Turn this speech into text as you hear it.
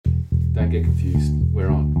Don't get confused. We're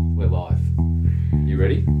on. We're live. You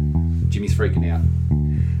ready? Jimmy's freaking out.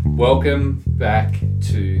 Welcome back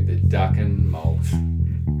to the Duck and Malt.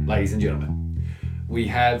 Ladies and gentlemen, we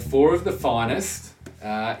have four of the finest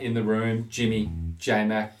in the room. Jimmy,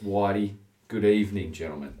 J-Mac, Whitey. Good evening,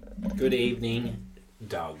 gentlemen. Good evening,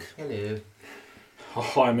 Doug. Hello.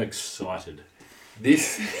 Oh, I'm excited.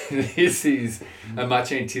 This is a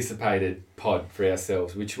much anticipated pod for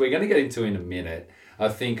ourselves, which we're going to get into in a minute. I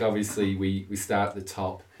think obviously we start at the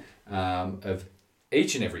top of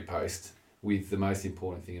each and every post with the most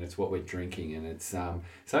important thing, and it's what we're drinking, and it's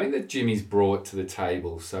something that Jimmy's brought to the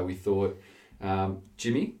table. So we thought,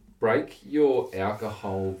 Jimmy, break your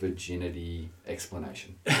alcohol virginity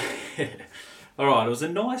explanation. All right, it was a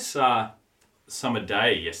nice summer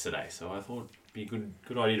day yesterday, so I thought it'd be a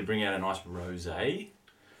good idea to bring out a nice rosé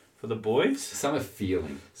for the boys. Summer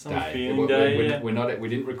feeling day. Feeling day. Yeah. We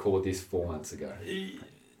didn't record this 4 months ago.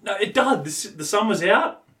 No, it does. The sun was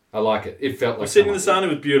out. I like it. It felt like We're sitting in the sun. It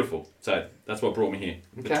was beautiful. So that's what brought me here.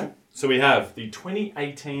 Okay. So we have the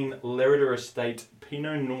 2018 Lerida Estate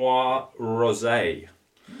Pinot Noir Rosé.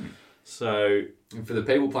 So, and for the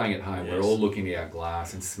people playing at home, yes, we're all looking at our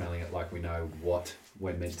glass and smelling it like we know what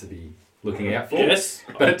we're meant to be looking out for. yes,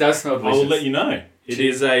 But it does smell delicious. I will let you know. It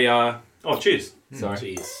is a... oh, cheers. Sorry.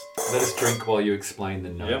 Cheers. Let us drink while you explain the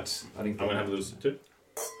notes. I'm going to have a little sip too.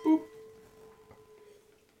 Boop.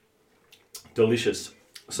 Delicious.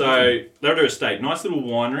 So, Lerida Estate, nice little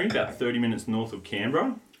winery, about 30 minutes north of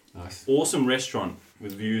Canberra. Nice. Awesome restaurant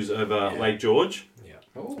with views over Lake George. Yeah.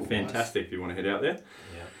 Oh, Fantastic if you want to head out there.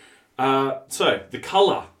 Yeah. So, the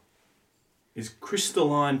colour is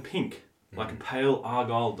crystalline pink, like a pale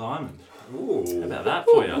argyle diamond. Ooh. How about that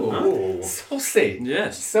for you? Huh? Nice. Saucy.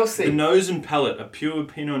 Yes. Saucy. The nose and palate, a pure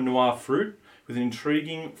Pinot Noir fruit with an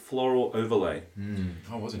intriguing floral overlay.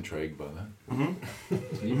 I was intrigued by that.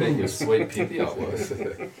 You bet your sweet pimpy I was.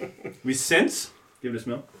 With scents, give it a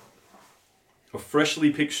smell, of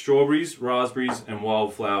freshly picked strawberries, raspberries and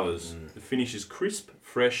wildflowers. The finish is crisp,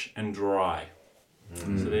 fresh and dry. So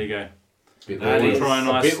there you go. That is try a A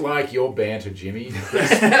nice... bit like your banter, Jimmy.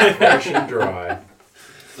 Fresh and dry.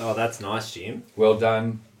 Oh, that's nice, Jim. Well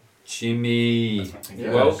done, Jimmy. Yes.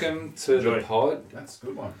 Welcome to Enjoy. the pod. That's a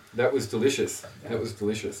good one. That was delicious. That was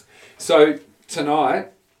delicious. So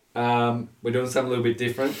tonight, we're doing something a little bit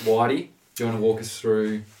different. Whitey, do you want to walk us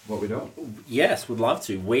through what we're doing? Yes, would love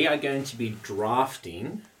to. We are going to be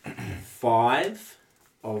drafting 5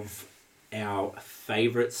 of our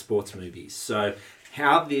favourite sports movies. So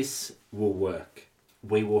how this will work,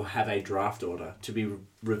 we will have a draft order to be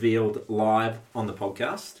revealed live on the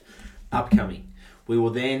podcast, upcoming. We will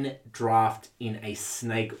then draft in a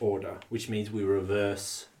snake order, which means we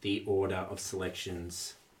reverse the order of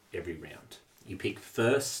selections every round. You pick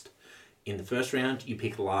first in the first round, you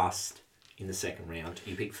pick last in the second round,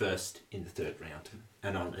 you pick first in the third round,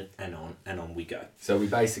 and on we go. So we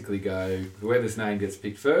basically go, whoever's name gets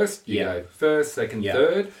picked first, you Yeah. go first, second, Yeah.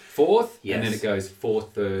 third, fourth, Yes. and then it goes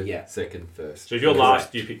fourth, third, Yeah. second, first. So if you're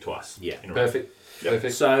last, you pick twice. Yeah. In a row. Perfect. Yep.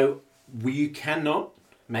 Perfect. So you cannot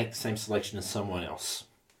make the same selection as someone else,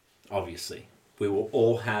 obviously. We will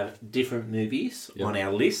all have different movies Yep. on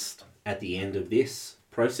our list at the end of this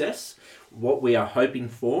process. What we are hoping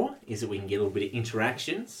for is that we can get a little bit of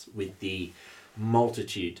interactions with the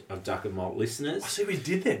multitude of Duck and Malt I listeners. see we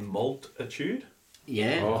did that multitude.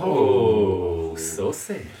 Yeah. Oh,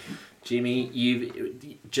 saucy. Jimmy, you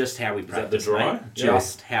just how we that the practice, dry? mate. Yeah.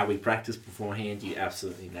 Just how we practice beforehand. You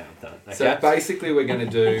absolutely nailed that. Okay? So basically we're going to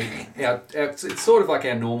do, it's sort of like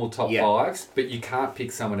our normal top Yeah. fives, but you can't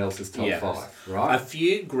pick someone else's top Yeah. five, A right?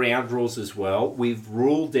 few ground rules as well. We've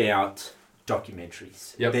ruled out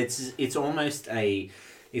documentaries. Yep. It's almost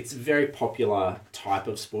it's a very popular type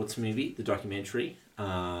of sports movie, the documentary.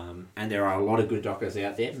 And there are a lot of good docos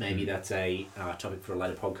out there. Maybe that's a topic for a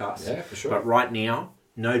later podcast. Yeah, for sure. But right now,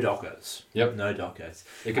 no docos. Yep. No docos.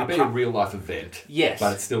 It could be a real life event, Yes.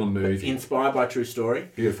 but it's still a movie. Inspired by a true story.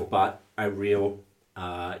 Beautiful. But a real,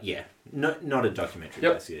 not a documentary,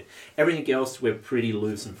 Yep. basically. Everything else we're pretty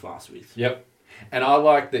loose and fast with. Yep. And I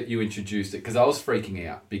like that you introduced it because I was freaking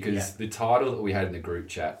out because Yeah. the title that we had in the group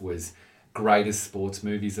chat was Greatest Sports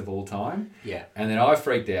Movies of All Time. Yeah. And then I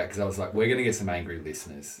freaked out because I was like, we're going to get some angry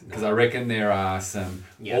listeners because I reckon there are some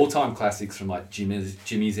Yeah. all-time classics from like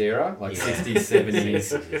Jimmy's era, like Yeah. 60s,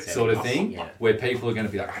 70s sort of thing, Yeah. where people are going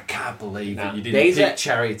to be like, I can't believe that you didn't these pick are-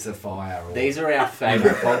 Chariots of Fire. Or... These are our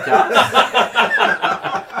favourite podcasts.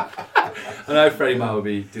 I know Freddie Mo will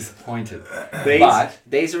be disappointed. But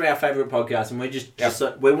These are our favourite podcasts, and we're just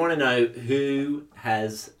we want to know who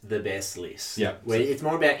has the best list. Yeah. It's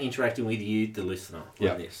more about interacting with you, the listener,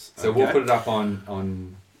 Yeah. on this. so we'll put it up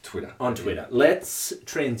on Twitter. On Twitter. Let's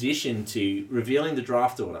transition to revealing the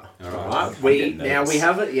draft order. All All right. right. We getting now nervous. we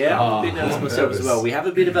have it. Yeah, I'm a bit Oh, nervous I'm myself as nervous. well. We have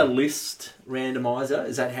a bit of a list randomizer.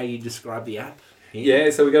 Is that how you describe the app? Yeah,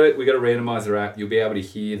 so we got a randomizer app. You'll be able to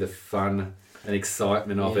hear the fun and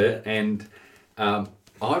excitement of Yeah. it, and I'm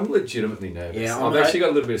legitimately nervous. Yeah, I've actually got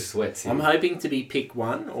a little bit of sweats here. I'm hoping to be pick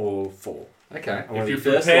 1 or 4. Okay. I wanna If be you're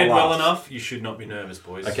first or prepared well last. enough, you should not be nervous,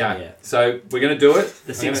 boys. Okay. Yeah. So we're gonna do it.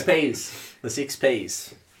 The I'm 6 gonna- P's. The 6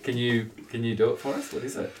 P's. Can you do it for us? What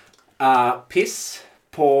is it? Piss,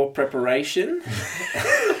 poor preparation.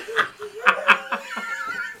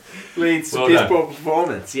 Leads to Well piss done. poor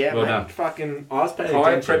performance. Yeah, Well mate. done. Fucking, I was paying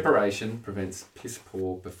Prior attention. preparation prevents piss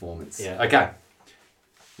poor performance. Yeah. Okay.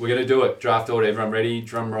 We're gonna do it. Draft order. Everyone ready?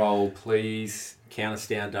 Drum roll, please. Count us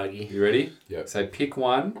down, Dougie. You ready? Yep. So pick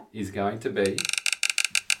 1 is going to be.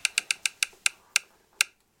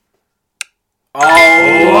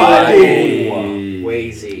 Oh,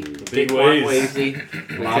 Wheezy. Big Pick 1, wheeze. Wheezy.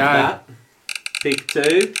 Love Okay. that. Pick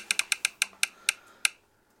 2.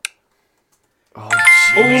 Oh,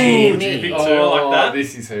 Ooh, do you pick 2 like that?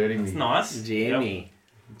 This is hurting That's me. nice. Jimmy.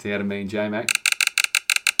 It's out of me and J-Mac.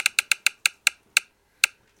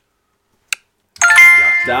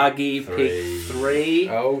 Dougie Three. pick 3.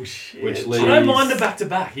 Oh shit. Which Yep. leaves- I don't mind the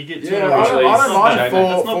back-to-back. You get 2 Yeah, in a I row. don't, I That's don't not mind bad. four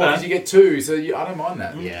That's not because bad. you get 2, so I don't mind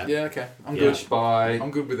that. Yeah. Yeah, okay. I'm Yeah. good. Which by.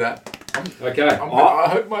 I'm good with that. Okay. I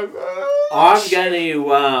hope my I'm going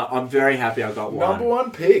to. I'm very happy I got number 1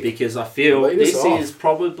 1 pick. because I feel Lead us this off. is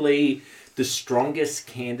probably the strongest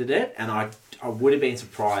candidate, and I would have been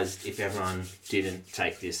surprised if everyone didn't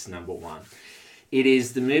take this number 1. It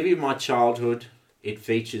is the movie of my childhood. It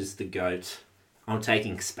features the GOAT. I'm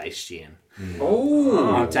taking Space Jam.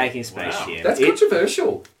 Oh, I'm taking Space Wow. Jam. that's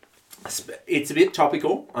controversial. It's a bit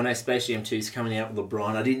topical. I know Space Jam 2 is coming out with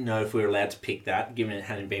LeBron. I didn't know if we were allowed to pick that, given it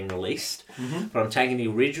hadn't been released. But I'm taking the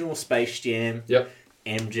original Space Jam. Yep.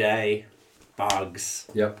 MJ, Bugs.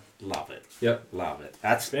 Yep. Love it. Yep. Love it.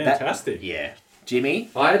 That's Fantastic. yeah. Jimmy?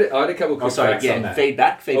 I had a couple of Oh, quick sorry. facts on Yeah. that.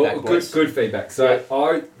 Feedback, Oh, boys. good feedback. So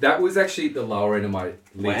that was actually the lower end of my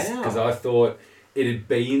list Wow. because I thought it had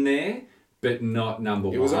been there, but not number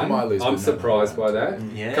 1. It was on my list, I'm but not surprised by number that.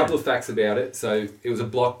 one. Yeah. A couple of facts about it. So it was a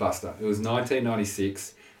blockbuster. It was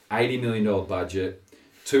 1996, $80 million budget,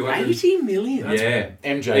 200. 80 million. Yeah.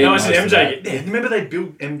 MJ. No, I said most of MJ. Yeah, remember they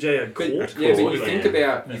built MJ a But, court? yeah, but you yeah.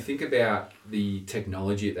 think about the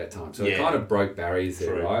technology at that time. So it Yeah. kind of broke barriers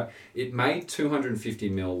there, True. right? It made 250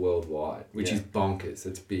 mil worldwide, which Yeah. is bonkers.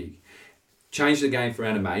 It's big. Changed the game for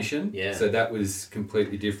animation. Yeah. So that was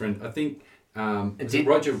completely different. I think was it did-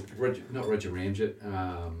 Roger, not Roger Ramjet.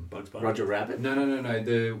 Bugs Bunny. Roger Rabbit. No.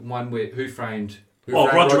 The one where Who Framed. Oh,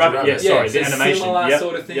 Roger Rabbit. Yeah, sorry, it's the a animation. similar Yep,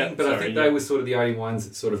 sort of thing, yep, but I sorry, think yep. they were sort of the only ones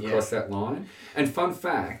that sort of Yeah. crossed that line. And fun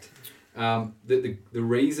fact, the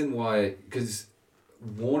reason why, because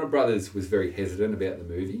Warner Brothers was very hesitant about the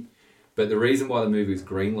movie, but the reason why the movie was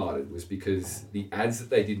greenlighted was because the ads that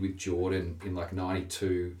they did with Jordan in like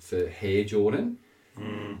 '92 for Hair Jordan,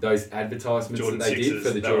 those advertisements Jordan that they did Sixes,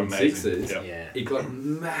 for the they were Jordan amazing. Sixes, Yep. Yeah. it got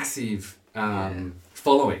massive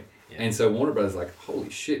following. Yeah. And so Warner Brothers like, holy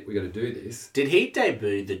shit, we got to do this. Did he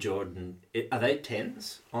debut the Jordan? Are they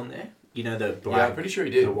 10s on there? You know, the Yeah, black, I'm pretty sure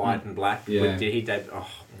he did. the white and black. Yeah. Did he debut? Oh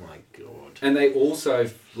my god. And they also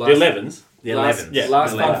The 11s. The last, 11s. Yeah.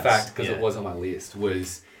 last The fun 11s. fact, because Yeah. it was on my list,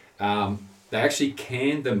 was they actually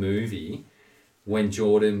canned the movie when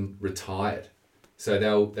Jordan retired. So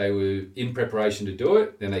they were in preparation to do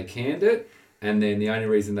it, then they canned it, and then the only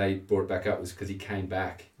reason they brought it back up was because he came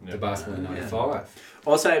back to Yep. basketball in '95.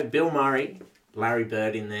 Also, Bill Murray, Larry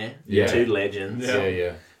Bird in there. Yeah. 2 legends. Yeah.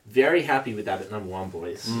 Yeah. Very happy with that at number 1,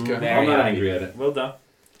 boys. Okay. Very I'm not happy. angry at it. Well done.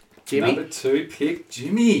 Jimmy? Number 2 pick,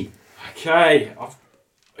 Jimmy. Okay.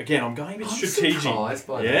 I'm going a bit I'm strategic. surprised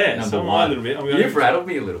by that. Yeah, Number so am I a 1. little bit. You've rattled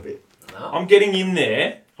me a little bit. I'm getting in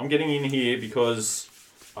there. I'm getting in here because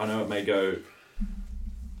I know it may go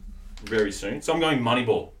very soon. So I'm going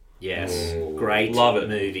Moneyball. Yes. Oh. Great Love it.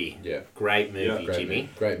 movie. Yeah. Great movie, Yeah. Great Jimmy. movie.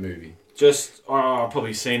 Great movie. Just, I've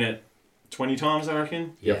probably seen it 20 times, I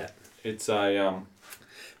reckon. Yep. Yeah. It's a,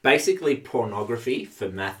 Basically pornography for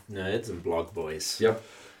math nerds and blog boys. Yep.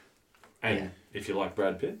 and Yeah. if you like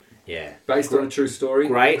Brad Pitt. Yeah. Based on a true story.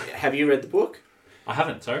 Great. Have you read the book? I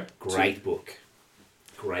haven't, so. Great book.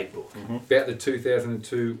 Great book. About the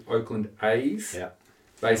 2002 Oakland A's. Yeah.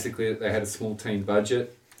 Basically, they had a small team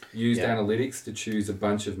budget, used Yeah. analytics to choose a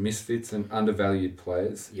bunch of misfits and undervalued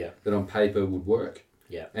players Yeah. that on paper would work.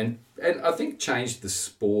 Yeah. And I think changed the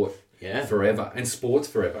sport Yeah. forever and sports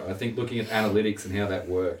forever. I think looking at analytics and how that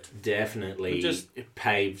worked. Definitely Just- it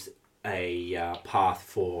paved a path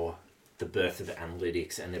for the birth of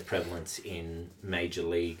analytics and their prevalence in major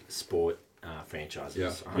league sport franchises.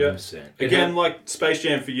 Yeah. 100%. Again, like Space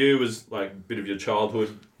Jam for you was like a bit of your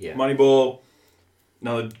childhood. Yeah. Moneyball,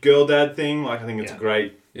 another girl dad thing. Like I think it's a Yeah.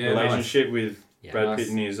 great Yeah, relationship with Yeah. Brad Nice. Pitt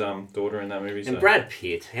and his daughter in that movie. And So. Brad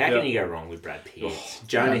Pitt. How Yeah. can you go wrong with Brad Pitt? Oh,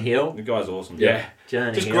 Jonah Hill. The guy's awesome. Yeah.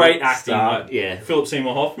 Jonah Just Hill, great acting. star- Like yeah. Philip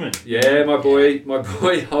Seymour Hoffman. Yeah, my boy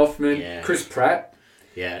Hoffman, Yeah. Chris Pratt.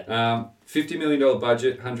 Yeah. $50 million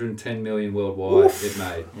budget, 110 million worldwide it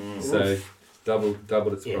made. So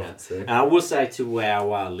doubled its Yeah. profits there. And I will say to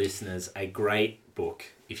our listeners, a great book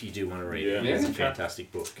if you do want to read it. Yeah. It's a Yeah.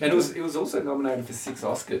 fantastic book. And it was also nominated for 6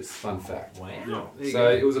 Oscars, fun fact. Wow. Yeah. There you So go.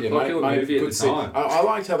 it was a popular movie at good the scene. time. I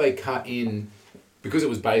liked how they cut in, because it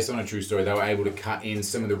was based on a true story, they were able to cut in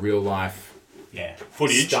some of the real life Yeah.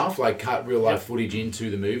 Footage. stuff, like cut real life footage into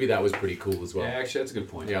the movie. That was pretty cool as well. Yeah, actually, that's a good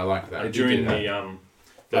point. Yeah, I like that. During that.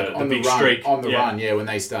 Like the big run, streak. on the run, when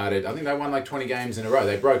they started, I think they won like 20 games in a row.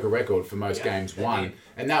 They broke a record for most games won,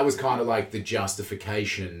 and that was kind of like the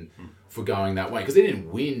justification for going that way, because they didn't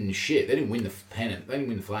win shit. They didn't win the pennant. They didn't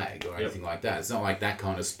win the flag or anything like that. It's not like that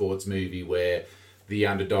kind of sports movie where the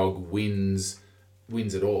underdog wins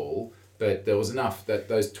it all. But there was enough that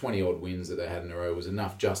those 20 odd wins that they had in a row was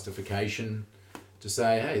enough justification to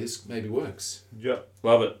say, hey, this maybe works. Yeah,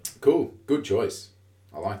 love it. Cool, good choice.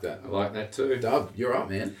 I like that. I like that too. Dub, you're up,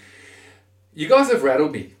 man. You guys have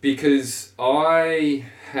rattled me because I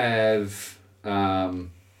have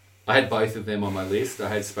I had both of them on my list. I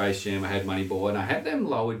had Space Jam, I had Moneyball, and I had them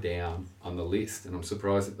lower down on the list, and I'm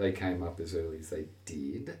surprised that they came up as early as they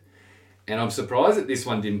did. And I'm surprised that this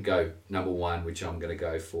one didn't go number 1, which I'm going to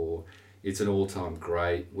go for. It's an all-time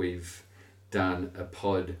great. We've done a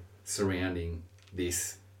pod surrounding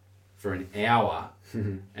this for an hour,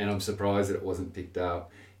 and I'm surprised that it wasn't picked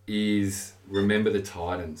up, is Remember the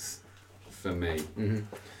Titans for me.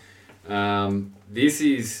 This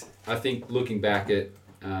is, I think, looking back at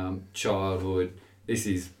childhood, this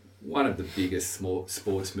is one of the biggest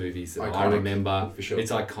sports movies that I Iconic, remember. for sure.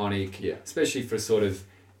 It's iconic, Yeah. especially for sort of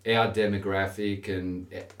our demographic and,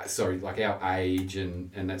 like our age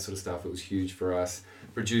and that sort of stuff. It was huge for us.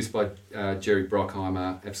 Produced by Jerry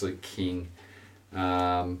Bruckheimer, absolute king.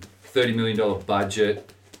 $30 million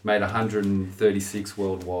budget, made 136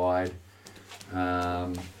 worldwide.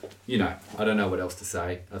 I don't know what else to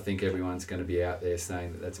say. I think everyone's going to be out there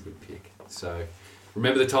saying that that's a good pick. So,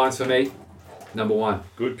 Remember the Times for me, number 1.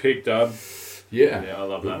 Good pick, Dub. Yeah, Yeah, I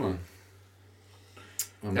love good that. one.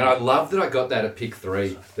 And I love that I got that at pick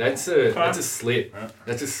 3. That's a slip.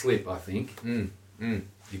 That's a slip, I think.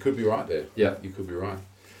 You could be right there. Yeah. You could be right.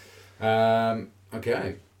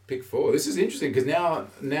 Okay, pick 4. This is interesting because now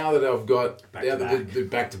that I've got the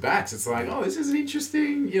back-to-backs, it's like, oh, this is an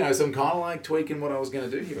interesting, so I'm kind of like tweaking what I was going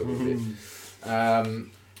to do here a little bit.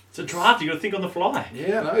 It's a draft. You got to think on the fly.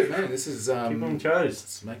 Yeah, no, man, this is... Keep on toes.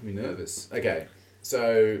 It's making me nervous. Okay,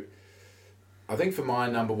 so I think for my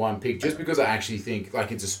number 1 pick, just because I actually think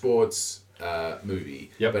like it's a sports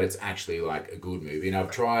movie, Yep. but it's actually like a good movie, and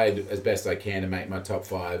I've tried as best I can to make my top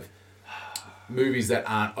 5 movies that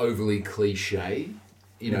aren't overly cliche,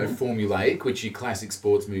 formulaic, which your classic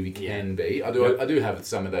sports movie can be. I do have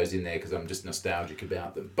some of those in there because I'm just nostalgic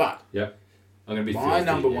about them. But Yep. I'm going to be my filthy,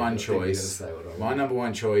 number yeah, one but I think you're choice, gonna say what I my want. number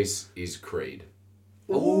 1 choice is Creed.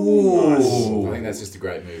 Ooh. I think that's just a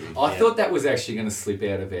great movie. I thought that was actually going to slip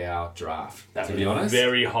out of our draft, to be honest.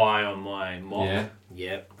 Very high on my mock. Yeah.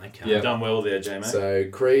 Yep. Okay. Yeah. Done well there, J-Mate. So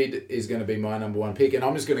Creed is going to be my number 1 pick, and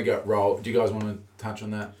I'm just going to go roll. Do you guys want to touch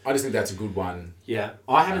on that? I just think that's a good one. Yeah.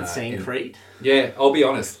 I haven't seen in- Creed. Yeah, I'll be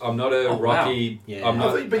honest. I'm not a Oh, wow. Rocky. Yeah. I'm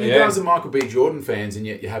not. But you yeah. guys are Michael B. Jordan fans, and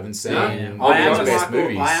yet you haven't seen No, all I'll be his honest. best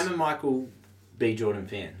movies. I am a Michael B. Jordan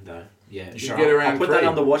fan, though. Yeah. You should get around I'll put Creed. that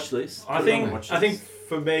on the watch list. I Put it on the watch think list.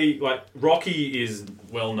 for me, like Rocky is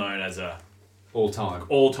well known as a all time.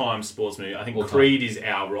 all-time sports movie. I think All time. Creed is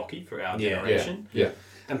our Rocky for our Yeah. generation. Yeah.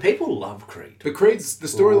 And people love Creed. But Creed's the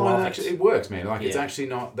storyline Love it. actually it works, man. Like it's Yeah. actually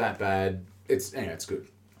not that bad. It's good.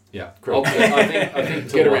 Yeah. Creed. I think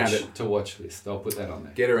to Get watch, around it. To watch list. I'll put that on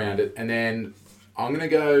there. Get around it, and then I'm gonna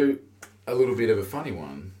go a little bit of a funny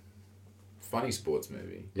one. Funny sports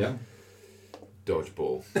movie. Yeah.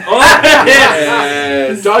 Dodgeball.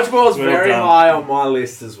 Yes. Dodgeball's Well very done. high on my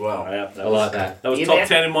list as well. I like that. That was You top know-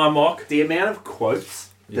 10 in my mock. The amount of quotes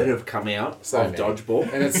that have come out So of many.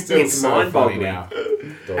 Dodgeball, And it's still it's so funny mind-boggling. now.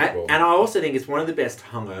 And, Dodgeball. and I also think it's one of the best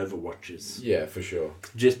hungover watches, Yeah, for sure.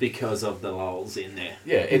 just because of the lulls in there.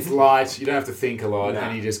 Yeah, it's light. You don't have to think a lot, Nah.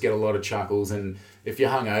 and you just get a lot of chuckles. And if you're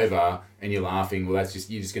hungover and you're laughing, well, that's just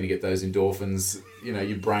you're just going to get those endorphins.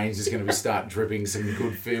 Your brain's just going to start dripping some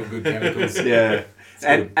good feel good chemicals. Yeah.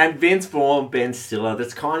 And Vince Vaughn, Ben Stiller,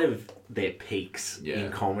 that's kind of their peaks Yeah.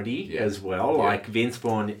 in comedy Yeah. as well. Yeah. Like Vince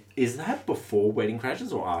Vaughn, is that before Wedding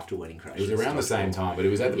Crashers or after Wedding It Crashers? was around the same time, but it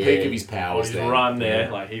was at the Yeah. peak of his Oh, powers. his then. run there,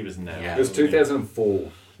 Yeah. like he was never. Yeah. It was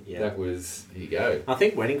 2004. Yeah. That was. There you go. I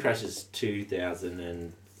think Wedding Crashers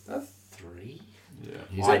 2003. Yeah.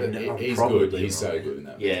 He's, I at the- know, he's probably good. He's so wrong. good in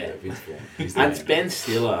that. Yeah. movie, Vince Vaughn. He's the And man. Ben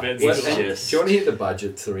Stiller Ben is Stiller. just... Do you want to hit the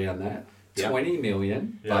budgets around that? Yeah. 20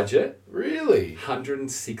 million Yeah. budget, Really?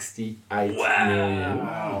 168 Wow.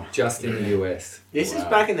 million just in the US. This is Wow.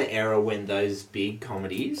 back in the era when those big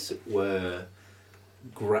comedies were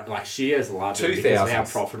great. Like Studio's loved it because of how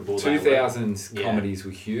 2000s. profitable they were. 2000s Yeah. comedies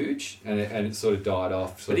were huge, and it sort of died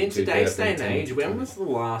off. But sort in of today's day and 2010 age, to when 20. was the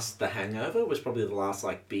last? The Hangover was probably the last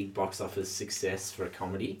like big box office success for a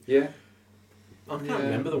comedy. Yeah. I can't Yeah.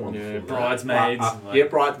 remember the one. Yeah, before that. Bridesmaids, like, Yeah,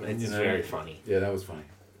 Bridesmaids you is know. very funny. Yeah, that was funny.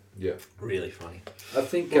 Yeah. Really funny. I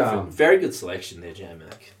think Very good selection there,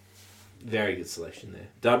 J-Mac. Very good selection there.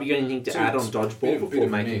 Dub, you got anything to add on Dodgeball before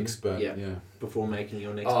making? Before making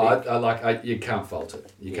your next pick? I you can't fault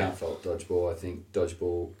it. You Yeah. can't fault Dodgeball. I think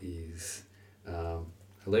Dodgeball is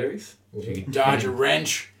hilarious. You can dodge a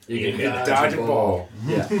wrench. You can dodge a ball.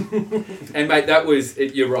 Yeah. And mate, that was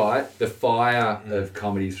it, you're right. The fire of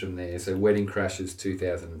comedies from there. So Wedding Crashers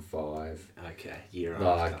 2005. Okay, year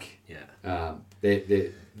Like, after. Yeah.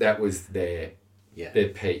 That was their Yeah.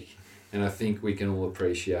 peak, and I think we can all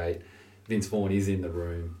appreciate. Vince Vaughn is in the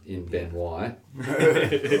room in Ben White.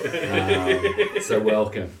 So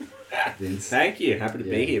welcome, Vince. Thank you. Happy to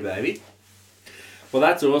Yeah. be here, baby. Well,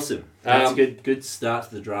 that's awesome. That's Um, a good start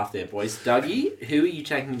to the draft there, boys. Dougie, who are you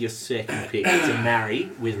taking your second pick to marry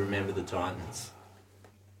with Remember the Titans?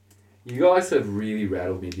 You guys have really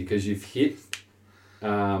rattled me because you've hit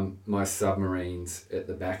my submarines at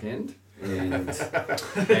the back end, and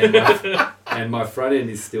my front end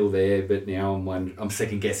is still there. But now I'm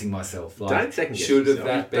second guessing myself. Like, Don't second guess should have yourself.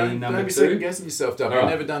 that been Don't number be second two? guessing yourself, Dub. All You've right.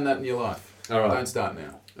 never done that in your life. All right. Don't start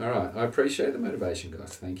now. All right, I appreciate the motivation,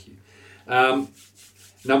 guys. Thank you.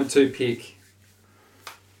 Number two pick.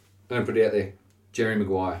 I'm gonna put it out there. Jerry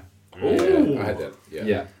Maguire. Yeah, I had that. Yeah.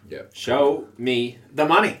 Yeah. Yeah. Show me the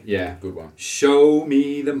money. Yeah. Good one. Show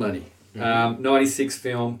me the money. 96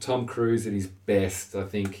 film, Tom Cruise at his best. I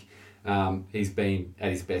think he's been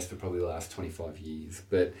at his best for probably the last 25 years.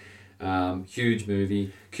 But huge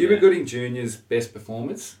movie. Cuba Yeah. Gooding Jr.'s best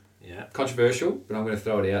performance. Yeah. Controversial, but I'm going to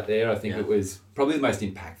throw it out there. I think Yeah. it was probably the most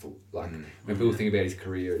impactful. Like when people think about his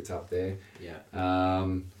career, it's up there. Yeah.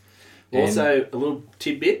 And- Also, a little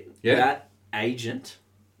tidbit. Yeah. That agent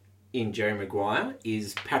in Jerry Maguire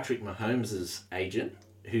is Patrick Mahomes' agent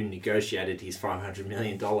who negotiated his $500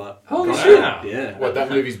 million Holy contract. shit. Yeah. What, that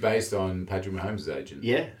movie's based on Patrick Mahomes' agent?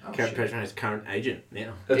 Yeah. Oh, Patrick shit. Mahomes' current agent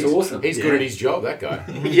now. That's He's- awesome. He's Yeah. good at his job, that guy.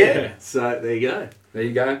 Yeah. So, there you go. There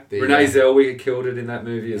you go. There you Renee go. Zellweger killed it in that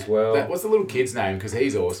movie as well. What's the little kid's name? Because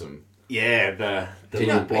he's awesome. Yeah, the You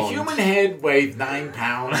little A blonde. human head weighed 9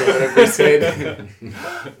 pounds or whatever he said.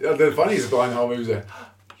 The funniest line in the whole movie was like,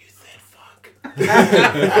 you said fuck.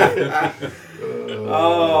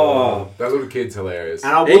 Oh. That little kid's hilarious.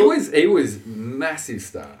 And I he will, was massive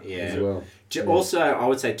star Yeah. as well. also, I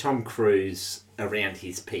would say Tom Cruise around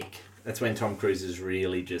his peak. That's when Tom Cruise is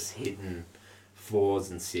really just hitting 4s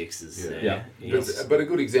and 6s. Yeah. there. Yeah. He's- But a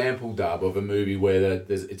good example, Dub, of a movie where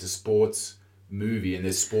it's a sports movie and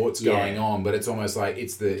there's sports Yeah. going on, but it's almost like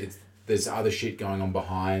there's other shit going on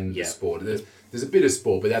behind Yeah. the sport. There's a bit of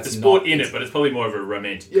sport, but that's There's sport not, in it, but it's probably more of a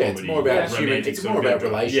romantic yeah, comedy. it's more about human. romantic It's sort more of about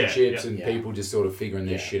drama. relationships Yeah, and yeah. people just sort of figuring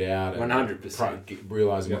their Yeah. shit out. And 100%.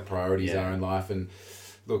 Realizing what priorities Yeah. are in life. And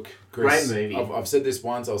look, Chris, Great movie. I've said this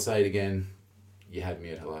once. I'll say it again. You had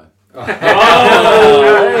me at hello. Oh,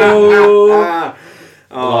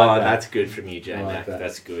 like that. that's good from you, J I like Mac. that.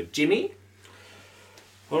 That's good. Jimmy?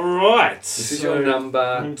 All right. This is your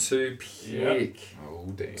number two Yeah. pick. Oh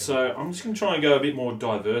damn. So I'm just going to try and go a bit more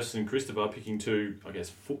diverse than Christopher, picking two, I guess,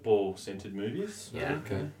 football-centered movies. Yeah.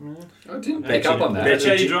 Okay. I didn't Bet pick up you- on that.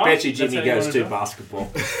 bet you- draft? Bet you That's Jimmy how you goes wanna to draft?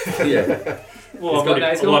 basketball. Yeah. Well, He's I've got-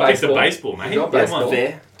 got, he's got I picked the baseball. baseball, mate. He's got Come on. baseball.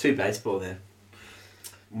 Fair. 2 baseball then.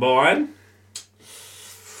 Mine.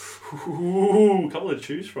 Ooh, a couple to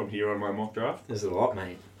choose from here on my mock draft. There's a lot,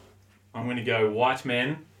 mate. I'm going to go White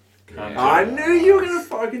Men. Can't Yeah. I knew you were going to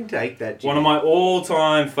fucking take that, Jimmy. One of my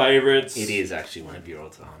all-time favourites. It is actually one of your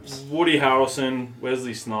all-times. Woody Harrelson,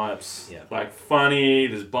 Wesley Snipes. Yeah. Like, funny,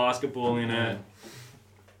 there's basketball in it.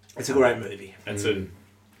 It's a great movie. It's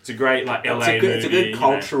a great, like, LA It's a good movie. you know.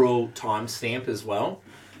 cultural timestamp as well.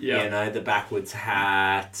 Yeah. You know, the backwards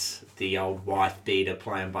hat, the old wife beater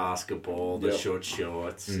playing basketball, the Yep. short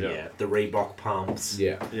shorts, Yep. yeah, the Reebok pumps.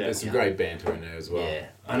 Yeah. Yeah. There's some Yeah. great banter in there as well. Yeah.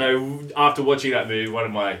 I know after watching that movie, one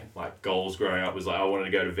of my goals growing up was I wanted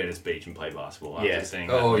to go to Venice Beach and play basketball after Yeah. seeing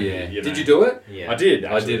that Oh movie, yeah. you Did know. you do it? Yeah. I did.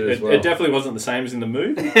 I Actually. did as It well. definitely wasn't the same as in the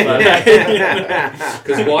movie. But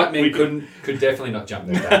Because white men could definitely not jump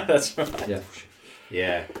that day. that's right. Yeah.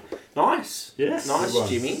 Yeah. Nice. Yes. Nice, Good one.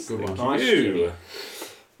 Jimmy. Good one. Nice, You. Jimmy.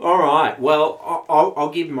 All right. Well, I'll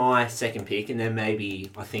give my second pick, and then maybe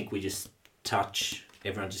I think we just touch.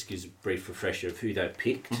 Everyone just gives a brief refresher of who they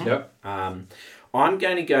picked. Yep. I'm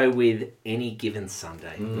going to go with Any Given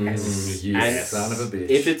Sunday. You And son of a bitch.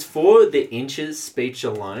 If it's for the Inches speech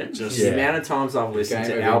alone, Just- the Yeah. amount of times I've listened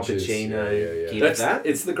Game to of Al Inches. Pacino Yeah. give that,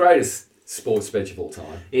 it's the greatest sports speech of all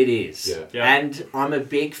time. it is. Yeah. Yeah. And I'm a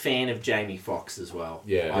big fan of Jamie Foxx as well.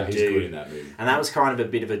 Yeah, I he's do. good in that movie. And that was kind of a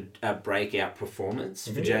bit of a breakout performance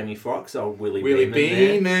for Jamie Foxx. Old Willie Willie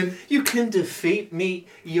Beeman there. Beeman. You can defeat me,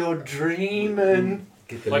 you're dreaming.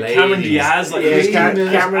 Get the Like ladies. Cameron Diaz, like Yeah, he's Cameron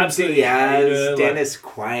absolutely Diaz, hated, like- Dennis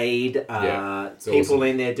Quaid, Yeah, it's people awesome.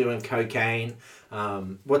 in there doing cocaine.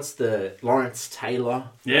 What's the Lawrence Taylor?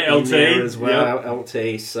 Yeah, in LT there as well. yep.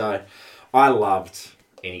 LT. So I loved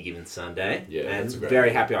Any Given Sunday, Yeah, and that's a great very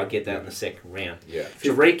movie. happy I get that in the second round. Yeah.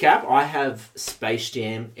 To recap, I have Space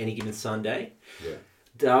Jam, Any Given Sunday. Yeah.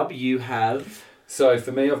 Dub, you have So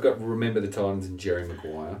for me, I've got Remember the Titans and Jerry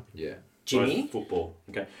Maguire. Yeah. Jimmy. Both football.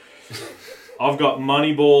 Okay. I've got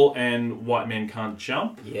Moneyball and White Men Can't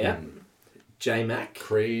Jump. Yeah. J Mac.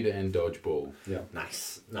 Creed and Dodgeball.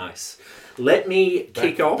 Nice. Let me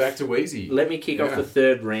kick off. Back to Wheezy. Let me kick off Yeah. the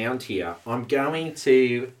third round here. I'm going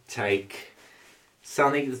to take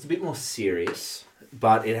something that's a bit more serious,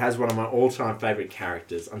 but it has one of my all-time favourite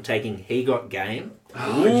characters. I'm taking He Got Game.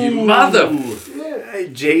 Oh, you mother!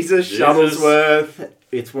 Jesus Shuttlesworth.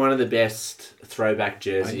 It's one of the best throwback I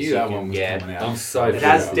jerseys knew you that can one was get. coming out. I'm so It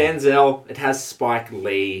has proud. Denzel. It has Spike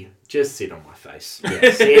Lee. Just sit on my face.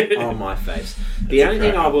 Yeah, sit on my face. The only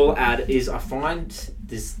thing I will add is I find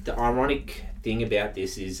the ironic thing about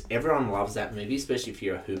this is everyone loves that movie, especially if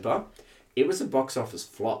you're a hooper. It was a box office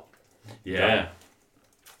flop. Yeah.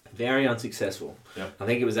 Very unsuccessful. Yep. I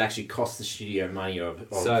think it was actually cost the studio money of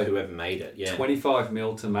So, whoever made it. Yeah. 25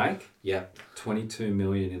 mil to make, Yeah. 22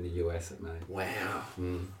 million in the US it made. Wow.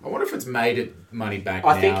 I wonder if it's made it money back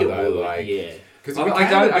I now, think it though. will. Like, Yeah. Because I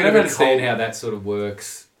don't understand how that sort of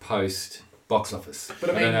works post box office. But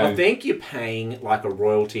I mean, don't I know. think you're paying like a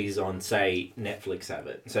royalties on, say, Netflix have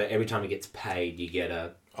it. So every time it gets paid, you get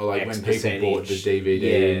a Or like X when people bought the percentage. DVD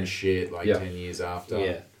Yeah. and shit, like Yeah. 10 years after.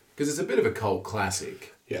 yeah. Because it's a bit of a cult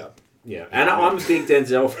classic. Yeah. Yeah, and I'm a big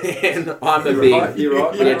Denzel fan. I'm a big. right, you're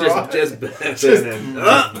right, Yeah, you're just burning.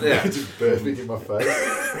 Yeah. Just burping in my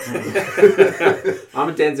face. I'm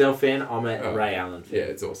a Denzel fan. I'm a Oh. Ray Allen fan. Yeah,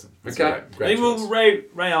 it's awesome. It's Okay. a great Well, choice.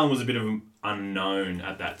 Ray Allen was a bit of an unknown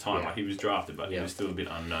at that time. Yeah. Like he was drafted, but he Yeah. was still a bit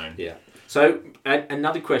unknown. Yeah. So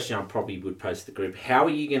another question I probably would pose to the group: how are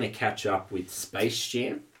you going to catch up with Space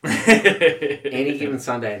Jam, Any Given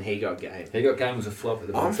Sunday, and He Got Game? He Got Game was a flop at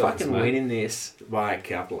the I'm box office, fucking mate. winning this by a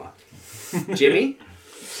couple. Jimmy,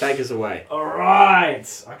 take us away. All right.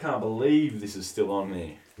 I can't believe this is still on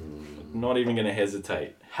there. Not even going to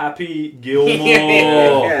hesitate. Happy Gilmore.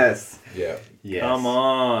 Yes. Yeah. Yes. Come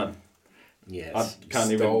on. Yes. I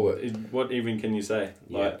can't Stole even. What even can you say?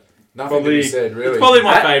 Yeah. Like, Nothing to be said, really. It's probably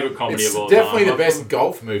my That- favourite comedy It's of all definitely time. the best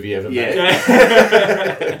golf movie ever made.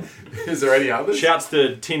 Yeah. Is there any others? Shouts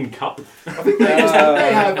to Tin Cup. I think they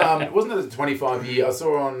have. Wasn't it a 25 year? I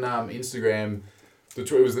saw on Instagram. It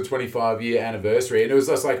was the 25 year anniversary, and it was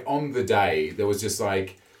just like on the day there was just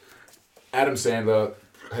like Adam Sandler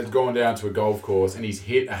had gone down to a golf course and he's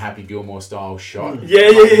hit a Happy Gilmore style shot. Yeah,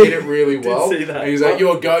 Like, yeah, yeah. hit it really well. see that. And he was like,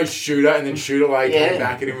 "You're a ghost shooter," and then shooter like Yeah. came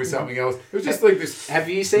back at him with something else. It was just like this. Have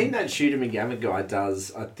you seen that Shooter McGavin guy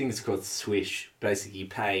does? I think it's called Swish. Basically, you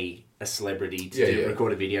pay a celebrity to Yeah.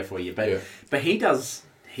 record a video for you, but Yeah. but he does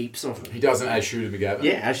heaps of them. He doesn't as Shooter McGavin.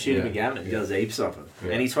 Yeah, as Shooter Yeah. McGavin, he does heaps of them,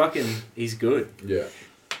 Yeah. and he's good. Yeah.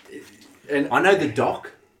 And I know the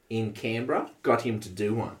doc in Canberra got him to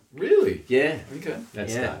do one. Really? Yeah, Okay.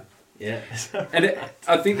 that's Yeah. that. yeah, And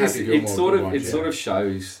I think this Happy it Gilmore, sort good of one, it yeah. sort of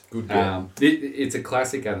shows. Good bit. It's a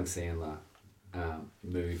classic Adam Sandler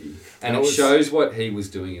movie, and That it was- shows what he was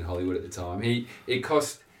doing in Hollywood at the time. It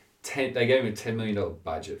cost they gave him a $10 million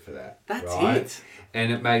budget for that. that's right? it.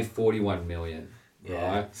 And it made 41 million.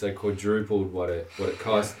 Yeah. Right, so quadrupled what it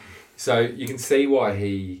cost. So you can see why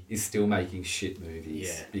he is still making shit movies.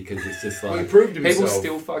 Yeah. Because it's just Well, he like proved people himself.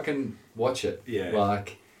 still fucking watch it. Yeah.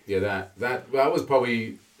 Like Yeah, that was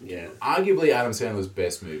probably Yeah. arguably Adam Sandler's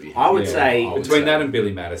best movie. I would Yeah. say... I would Between say. that and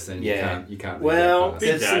Billy Madison, Yeah. you can't. Well, leave that Big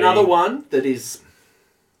there's Daddy. another one that is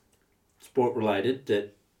sport related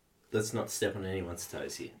that let's not step on anyone's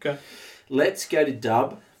toes here. Okay. Let's go to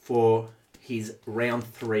Dub for his round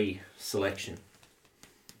 3 selection.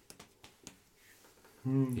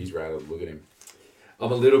 He's rattled. Look at him.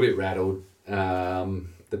 I'm a little bit rattled.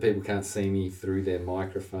 The people can't see me through their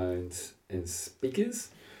microphones and speakers,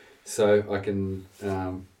 so I can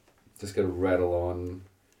just got to rattle on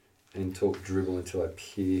and talk dribble until I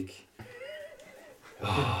pick.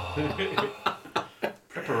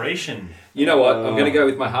 Preparation. You know what? I'm going to go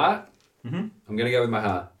with my heart. Mhm. I'm going to go with my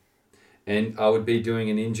heart. And I would be doing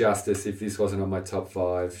an injustice if this wasn't on my top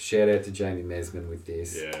 5. Shout out to Jamie Mesman with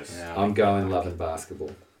this. Yes. Yeah. I'm going Love and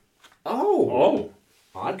Basketball. Oh,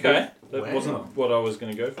 I'd okay. That Wow. wasn't what I was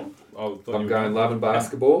going to go for. I'm going Love and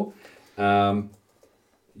Basketball.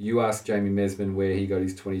 You ask Jamie Mesman where he got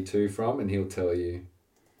his 22 from, and he'll tell you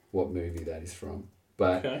what movie that is from.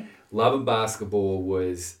 But Okay. Love and Basketball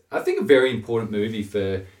was, I think, a very important movie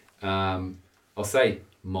for, I'll say,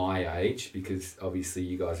 my age, because obviously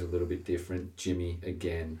you guys are a little bit different. Jimmy,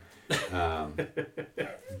 again,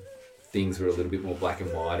 things were a little bit more black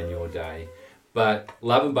and white in your day. But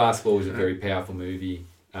Love and Basketball was a very powerful movie.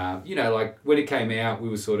 Like when it came out, we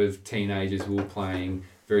were sort of teenagers. We were playing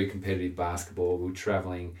very competitive basketball. We were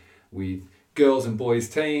traveling with girls and boys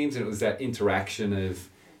teams, and it was that interaction of,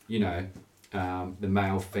 the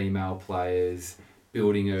male-female players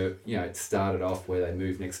building it started off where they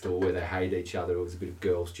moved next door, where they hated each other. It was a bit of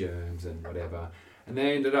girls' germs and whatever. And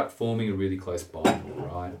they ended up forming a really close bond,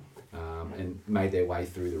 right? And made their way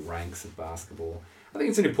through the ranks of basketball. I think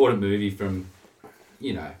it's an important movie from,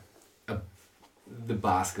 the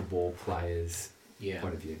basketball players'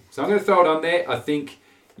 point of view. So I'm going to throw it on there. I think,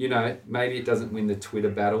 maybe it doesn't win the Twitter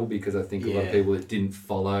battle because I think a lot of people that didn't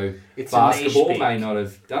follow It's a niche basketball pick. may not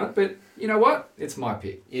have done it. But you know what? It's my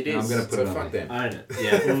pick. It And is. I'm going to put So it on fuck there. them. Own it.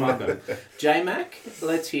 Yeah, fuck it. J-Mac,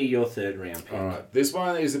 let's hear your third round pick. All right, this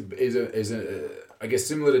one is a I guess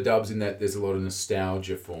similar to Dubs in that there's a lot of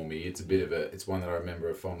nostalgia for me. It's it's one that I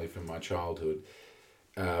remember fondly from my childhood.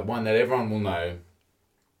 One that everyone will know,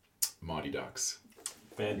 Mighty Ducks.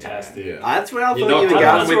 Fantastic. Yeah. That's where I You're thought you not were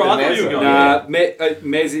going going with with the the Mez you were message.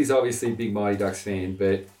 going. Mez is obviously a big Mighty Ducks fan,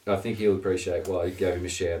 but I think he'll appreciate why you gave him a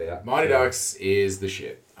shout out. Mighty Ducks is the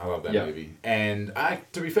shit. I love that Yeah. movie. And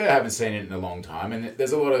to be fair, I haven't seen it in a long time. And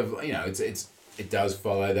there's a lot of, it does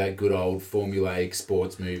follow that good old formulaic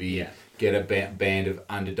sports movie. Yeah. Get a band of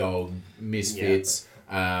underdog misfits,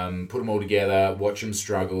 put them all together, watch them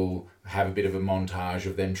struggle, have a bit of a montage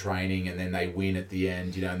of them training, and then they win at the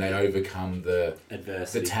end, and they overcome the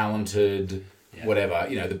Adversity. talented, Yeah. whatever,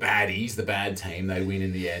 the baddies, the bad team, they win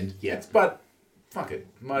in the end. Yeah. But, fuck it.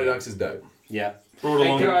 Mighty Ducks is dope. Yeah. Brought Hey,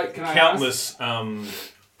 along can I countless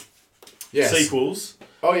Yes. sequels.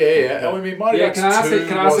 Oh, yeah. I mean, Mighty Ducks Can I ask 2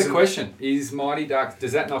 can I ask a wasn't- question? Is Mighty Ducks,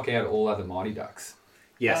 does that knock out all other Mighty Ducks?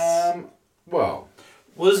 Yes. Well,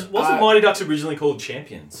 Wasn't Mighty Ducks originally called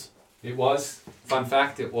Champions? It was. Fun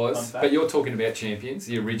fact, it was. Fun fact. But you're talking about Champions,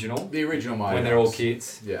 the original, the original Mighty when Ducks. they're all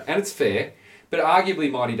kids. Yeah. And it's fair. But arguably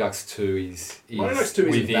Mighty Ducks 2 is Mighty Ducks 2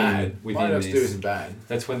 isn't bad. within Mighty Ducks this. 2 isn't bad.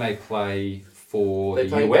 That's when they play for They the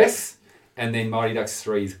play US, and then Mighty Ducks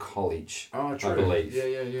 3 is college. Oh, true. I believe.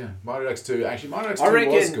 Yeah. Mighty Ducks 2. Actually, Mighty Ducks 2 I was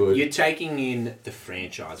reckon good. you're taking in the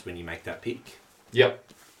franchise when you make that pick. Yep.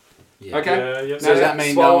 Yeah. Okay. Yeah. So does that mean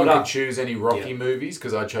no swallow one it could up. choose any Rocky Yeah. movies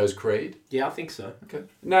because I chose Creed? Yeah, I think so. Okay.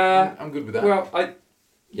 Nah. I'm good with that. Well,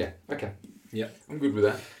 okay. I'm good with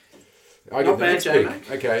that. I Not get the bad, next J-Mac.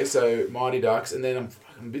 pick. Okay, so Mighty Ducks, and then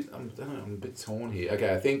I'm a bit torn here.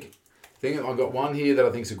 Okay, I think I've got one here that I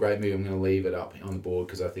think is a great movie. I'm going to leave it up on the board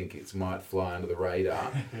because I think it might fly under the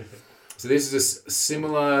radar. So this is a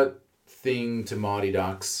similar thing to Mighty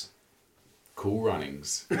Ducks. Cool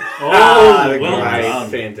Runnings. Oh, the well great. done.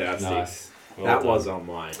 Fantastic. Nice. That was on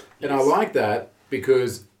mine. And I like that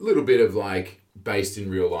because a little bit of based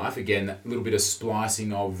in real life. Again, a little bit of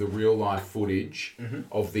splicing of the real life footage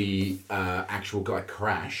of the actual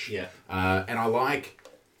crash. Yeah. And I like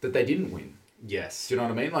that they didn't win. Yes. Do you know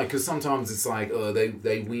what I mean? Because sometimes it's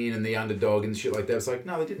they win and the underdog and shit like that. It's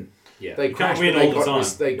no, they didn't. Yeah. They You can't crashed. win but they all the got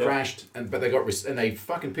time. They Yeah. crashed, but they got and they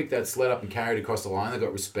fucking picked that sled up and carried it across the line. They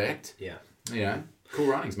got respect. Yeah. Cool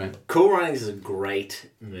Runnings, man. Cool Runnings is a great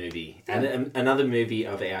movie. And another movie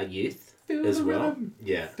of our youth Feel as the well. rhythm.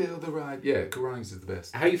 Yeah. Feel the ride. Yeah, Cool Runnings is the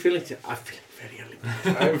best. How are you feeling? I feel very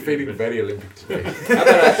Olympic. I'm feeling very Olympic today. How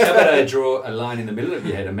about I draw a line in the middle of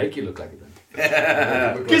your head and make you look like a drink?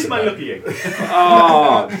 Kiss my lucky egg.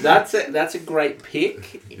 Oh, that's a great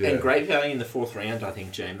pick Yeah. and great value in the fourth round, I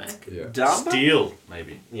think, J-Mac. Yeah. Dub? Steal,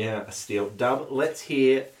 maybe. Yeah, a steal. Dub, let's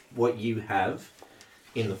hear what you have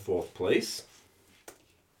in the fourth, please.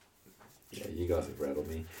 Yeah, you guys have rattled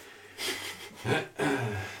me.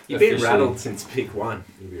 You've been Officially. rattled since pick one.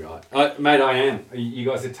 You'll be right. Mate, I am. You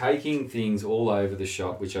guys are taking things all over the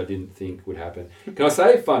shop, which I didn't think would happen. Can I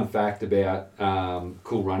say a fun fact about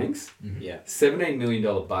Cool Runnings? Yeah. $17 million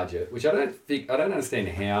budget, which I don't understand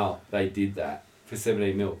how they did that for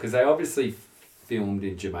 17 mil, because they obviously filmed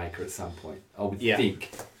in Jamaica at some point, I would Yeah.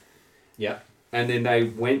 think. Yeah. And then they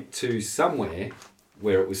went to somewhere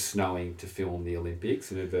where it was snowing to film the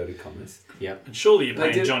Olympics, in inverted commas. Yeah. And surely you're They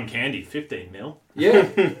paying did- John Candy 15 mil. Yeah.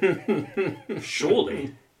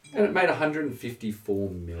 Surely. And it made 154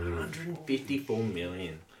 million. 154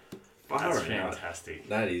 million. That's Far out. fantastic.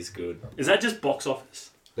 That is good. Is that just box office?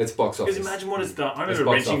 That's box office. Because imagine what it's done. I That's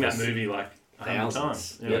remember box renting that office. movie like 100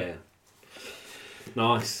 Thousands. times. Yeah.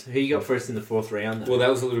 Nice. Who you got first in the fourth round? Then? Well, that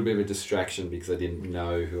was a little bit of a distraction because I didn't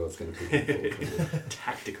know who I was going to pick. in the fourth round.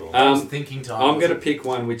 Tactical. I was Um, thinking time. I'm going to pick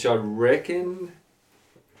one which I reckon.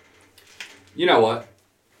 You know what?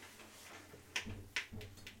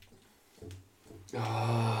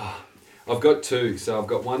 I've got two. So I've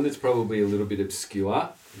got one that's probably a little bit obscure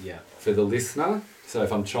Yeah. for the listener. So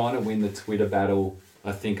if I'm trying to win the Twitter battle,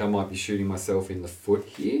 I think I might be shooting myself in the foot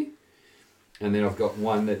here. And then I've got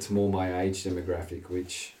one that's more my age demographic,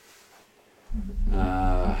 which.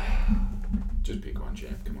 Just pick one,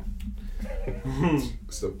 champ. Come on.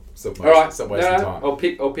 Stop wasting, All right, stop wasting no, time.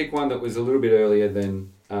 I'll pick one that was a little bit earlier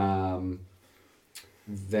than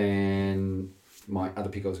my other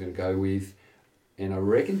pick I was going to go with, and I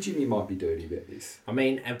reckon Jimmy might be dirty about this. I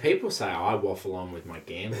mean, and people say I waffle on with my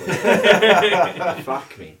gambling.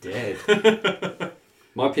 Fuck me dead.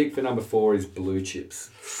 My pick for number 4 is Blue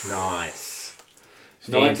Chips. Nice.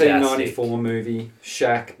 1994 movie,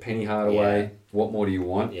 Shaq, Penny Hardaway. Yeah. What more do you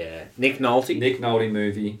want? Yeah. Nick Nolte. Nick Nolte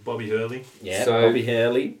movie. Bobby Hurley. Yeah. So- Bobby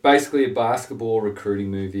Hurley. Basically a basketball recruiting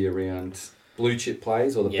movie around blue chip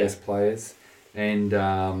players or the Yeah. best players, and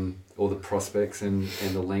or the prospects and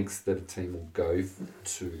the lengths that a team will go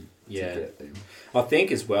to Yeah. get them. I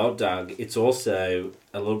think as well, Doug, it's also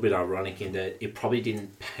a little bit ironic in that it probably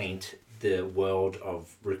didn't paint the world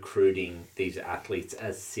of recruiting these athletes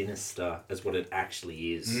as sinister as what it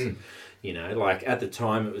actually is. You know, like at the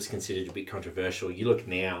time it was considered a bit controversial. You look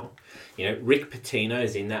now, you know, Rick Pitino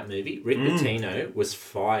is in that movie. Rick Pitino was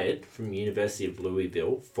fired from University of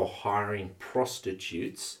Louisville for hiring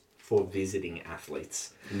prostitutes for visiting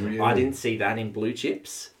athletes. Really? I didn't see that in Blue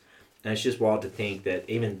Chips. And it's just wild to think that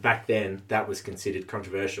even back then that was considered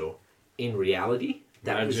controversial. In reality,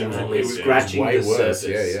 that was Imagine only it was scratching way the worse.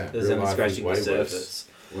 surface. Yeah. It was Real only life scratching the was way worse. surface.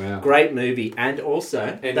 Wow. Great movie. And also,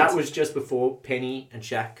 And that it's- was just before Penny and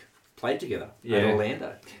Shaq played together Yeah. at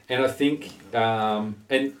Orlando. And I think,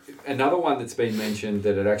 and another one that's been mentioned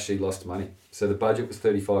that it actually lost money. So the budget was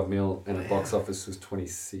 35 mil and the box office was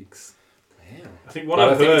 26. Wow. I think what But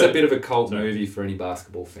I I've think heard. it's a bit of a cult Sorry. movie for any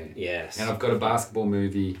basketball fan. Yes. And I've got a basketball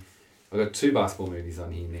movie. I've got 2 basketball movies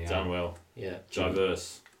on here now. Done well. Yeah.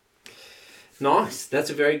 Diverse. Nice. That's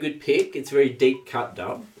a very good pick. It's a very deep cut,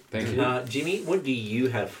 Dub. Thank you. Jimmy, what do you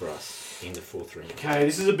have for us in the fourth round? Okay,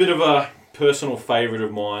 this is a bit of a personal favourite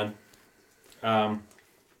of mine. Yeah,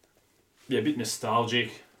 a bit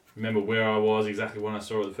nostalgic. Remember where I was exactly when I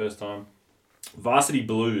saw it the first time. Varsity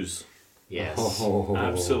Blues. Yes. Oh.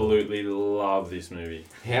 Absolutely love this movie.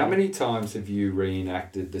 How many times have you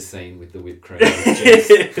reenacted the scene with the whipped cream with Jess?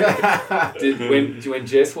 when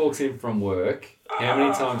Jess walks in from work, how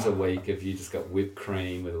many times a week have you just got whipped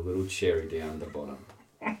cream with a little cherry down the bottom?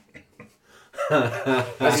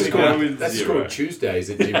 That's just Go called, with that's just 0. called Tuesdays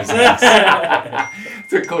at Jimmy's house.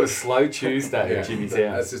 It's called a slow Tuesday at Jimmy's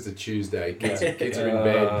That's house. just a Tuesday. Kids are in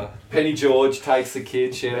bed. Penny George takes the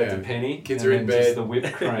kids, shout out Yeah. to Penny. Kids and are in then just bed. the whipped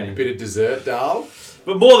A cream. bit of dessert, Dal.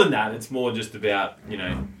 But more than that, it's more just about, you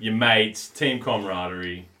know, your mates, team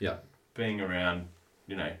camaraderie, Yeah. being around,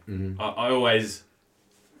 you know. Mhm. I always,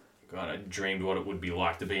 God, I dreamed what it would be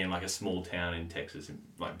like to be in like a small town in Texas, and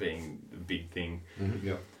like being a big thing.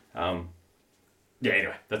 Yeah. Yeah,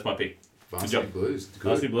 anyway, that's my pick. Varsity job. Blues. Good.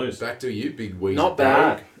 Varsity Blues. Back to you, big wee. Not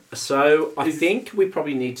bad. So I Is- think we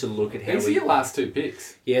probably need to look at how These are we... your last 2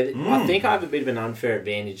 picks. Yeah, I think I have a bit of an unfair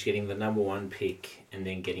advantage getting the number 1 pick and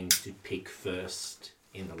then getting to pick first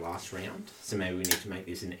in the last round. So maybe we need to make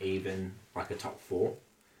this an even, like a top 4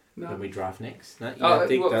 when we draft next. No, you don't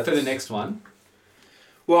think well, for the that's- next one.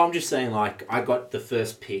 Well, I'm just saying, like, I got the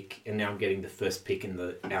first pick, and now I'm getting the first pick in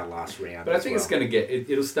our last round. But I think it's going to get...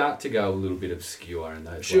 It'll start to go a little bit obscure in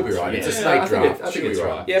those. She'll be last right. rounds. It's a snake draft. I think it's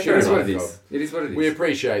right. Yeah, it fair is what enough. it is. It is what it is. We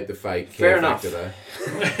appreciate the fake Fair care enough. factor,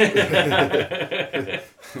 though.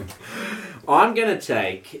 I'm going to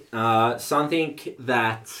take something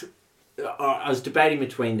that... I was debating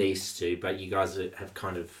between these two, but you guys have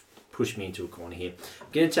kind of pushed me into a corner here. I'm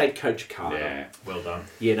going to take Coach Carter. Yeah. Well done.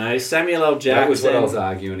 You know, Samuel L. Jackson. That was what I was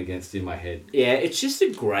arguing against in my head. Yeah, it's just a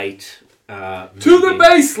great To the movie.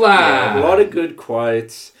 baseline! Yeah, a lot of good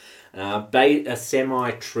quotes. A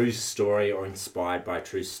semi-true story or inspired by a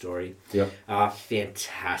true story. Yep.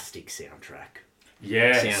 Fantastic soundtrack.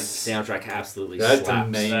 Yes. Soundtrack absolutely That's slaps.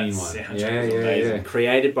 a mean That one. soundtrack Yeah, is yeah, amazing. yeah.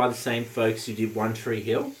 Created by the same folks who did One Tree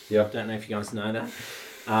Hill. Yep. Don't know if you guys know that.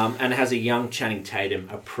 And it has a young Channing Tatum,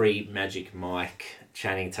 a pre-Magic Mike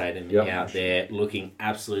Channing Tatum Yep. out there looking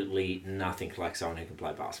absolutely nothing like someone who can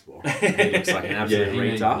play basketball. He looks like an absolute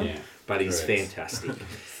retard, yeah. but he's Correct. fantastic.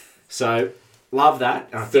 So, love that.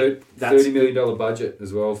 I Thir- think that's... $30 million budget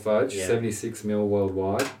as well, Fudge. Yeah. 76 mil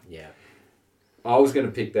worldwide. Yeah. I was going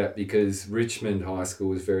to pick that because Richmond High School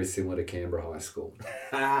was very similar to Canberra High School,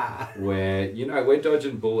 where, you know, we're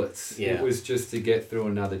dodging bullets. Yeah. It was just to get through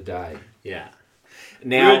another day. Yeah.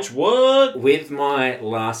 Now, Rich, what? with my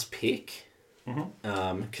last pick,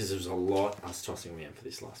 Mm-hmm. because there was a lot, I was tossing around for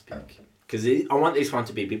this last pick. Because I want this one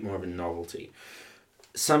to be a bit more of a novelty.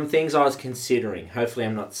 Some things I was considering. Hopefully,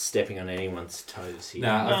 I'm not stepping on anyone's toes here.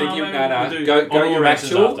 No, I No, think you... maybe No, we'll no. do Go honourable your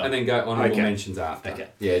mentions actual after. and then go honourable Okay. mentions after. Okay.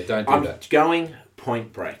 Yeah, don't do I'm that. going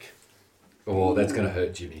Point Break. Oh, that's going to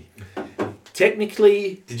hurt Jimmy.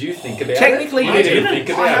 Technically, Did you think about Technically, it? you You didn't didn't. think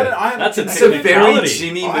I about hadn't, it. I hadn't That's a It's a very technicality.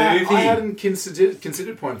 Jimmy I movie. hadn't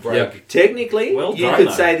considered Point Break. Yep. technically, Well you done, could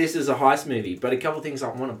though. say this is a heist movie. But a couple of things I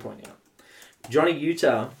want to point out. Johnny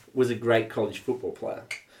Utah was a great college football player.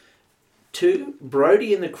 2,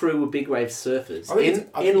 Brody and the crew were big wave surfers. I think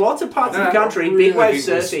In lots of parts of the No, country, I really big wave think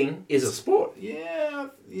this- surfing is a sport. Yeah.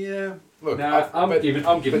 Look, No, I'm giving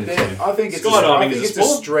but it then to I think it's Skydiving is a it's a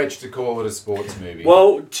sport. stretch to call it a sports movie.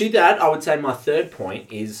 Well, to that, I would say my third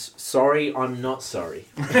point is sorry, I'm not sorry.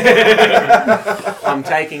 I'm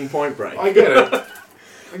taking Point Break. I get it.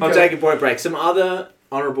 I'm taking Point Break. Some other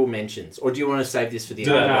honourable mentions, or do you want to save this for the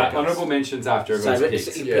No, end? no, of the podcast? honourable mentions after Save everyone's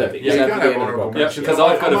it. picks. Yeah, Perfect. yeah, So you for can't the have end of the honourable podcast. mentions. because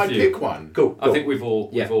I've got I a might few. pick one. Cool. I think we've all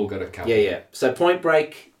Yeah. got a couple. Yeah. So Point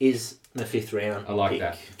Break is the 5th round. I like pick.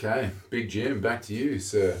 that. Okay, Big Jim, back to you,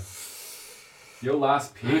 sir. Your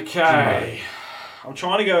last pick. Okay. I'm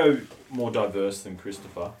trying to go more diverse than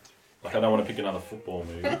Christopher. Like, I don't want to pick another football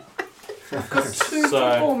movie. I've got 2 So-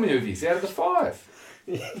 football movies out of the 5.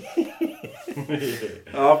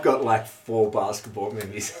 I've got like 4 basketball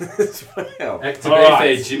movies as well. To be All fair,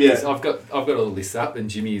 right. Jimmy's. I've got a list up, and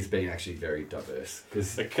Jimmy has been actually very diverse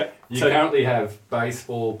because Okay. you So, currently have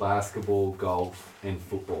baseball, basketball, golf, and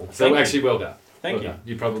football. So Thank you. actually, well done. Thank Well you. done.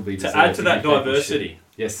 You probably To deserve add to be that taken diversity, shit.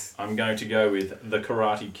 Yes. I'm going to go with The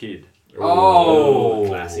Karate Kid. Oh,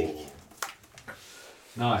 classic.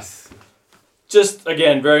 Nice. Just,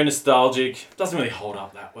 again, very nostalgic. Doesn't really hold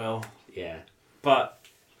up that well. Yeah. But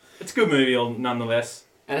it's a good movie nonetheless.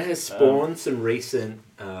 And it has spawned some recent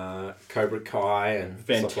Cobra Kai and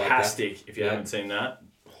stuff like Fantastic. If you Yeah. haven't seen that,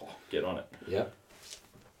 get on it. that. Yep.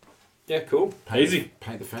 Yeah, cool. Easy.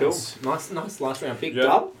 Paint the Cool. fence. Nice last round pick. Yeah.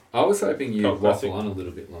 Dub? I was hoping you'd Cult waffle classic. on a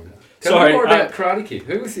little bit longer. Tell Sorry, me more about Karate Kid.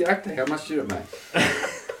 Who was the actor? How much did it make?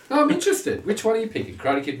 No, I'm interested. Which one are you picking?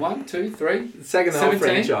 Karate Kid 1, 2, 3? It's taking the whole 17?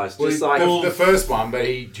 franchise. Well, Just like the first one, but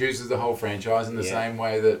he chooses the whole franchise in the Yeah. same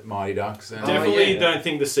way that Mighty Ducks and Definitely yeah. don't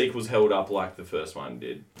think the sequels held up like the first one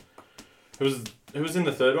did. Who was in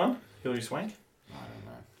the third one? Hilary Swank? I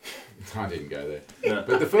don't know. I didn't go there. No.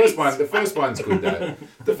 But the first one's good though.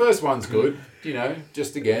 The first one's good. You know,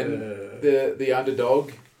 just again, the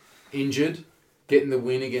underdog, injured, getting the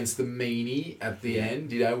win against the meanie at the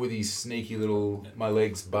end. You know, with his sneaky little, my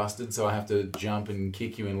leg's busted, so I have to jump and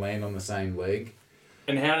kick you and land on the same leg.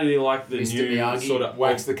 And how did he like the Mr. new Miyagi sort of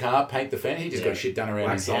wax the car, paint the fence. He just got shit done around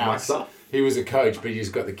wax his on, wax house. off. He was a coach, but he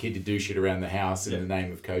just got the kid to do shit around the house in Yeah. the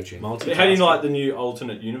name of coaching. How do you like the new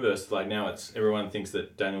alternate universe? Like now, it's everyone thinks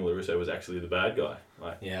that Daniel LaRusso was actually the bad guy.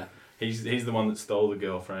 Like Yeah. he's the one that stole the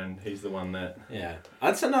girlfriend. He's the one that. Yeah.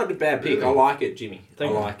 That's not a bad pick. Really? I like it, Jimmy.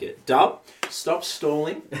 Thank I you. like it. Dub, stop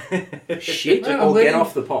stalling. Shit No, I'm or letting- get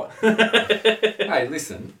off the pot. Hey,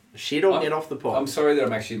 listen. Shit or I'm- get off the pot. I'm sorry that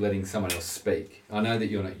I'm actually letting someone else speak. I know that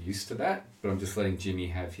you're not used to that, but I'm just letting Jimmy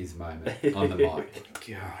have his moment on the mic.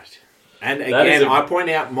 God. And That again, is a- I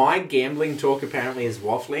point out my gambling talk apparently is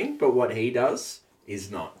waffling, but what he does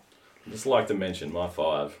is not. Just like to mention my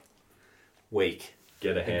 5. Weak.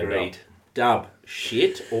 Get a hand Agreed. up. Dub,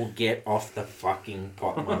 shit or get off the fucking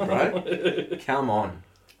pot, my bro. Come on.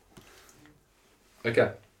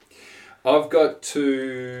 Okay. I've got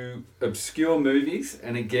 2 obscure movies,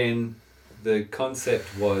 and again, the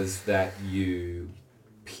concept was that you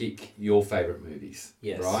pick your favourite movies.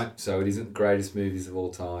 Yes. Right? So it isn't greatest movies of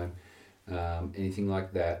all time, anything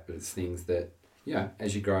like that, but it's things that,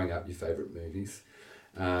 as you're growing up, your favourite movies.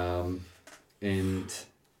 And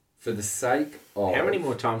for the sake of... How many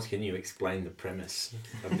more times can you explain the premise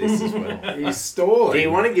of this as well? He's stalling. Do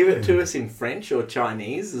you want to give it to us in French or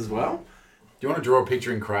Chinese as well? Do you want to draw a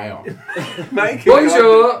picture in crayon? Make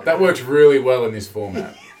Bonjour! That works really well in this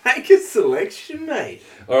format. Make a selection, mate.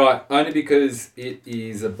 All right, only because it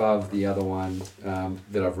is above the other one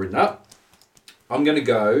that I've written up. I'm going to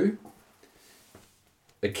go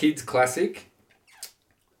a kids' classic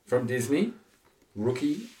from Disney,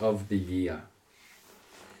 Rookie of the Year.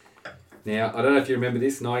 Now, I don't know if you remember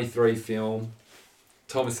this, 93 film,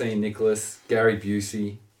 Thomas Ian Nicholas, Gary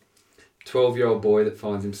Busey, 12-year-old boy that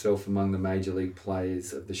finds himself among the major league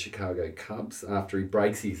players of the Chicago Cubs after he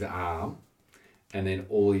breaks his arm and then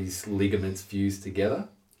all his ligaments fuse together.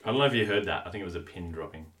 I don't know if you heard that. I think it was a pin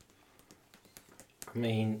dropping. I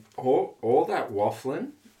mean, all that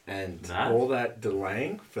waffling and That? all that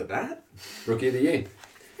delaying for that? Rookie of the Year.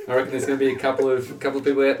 I reckon there's going to be a couple of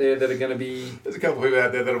people out there that are going to be... There's a couple of people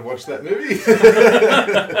out there that have watched that movie.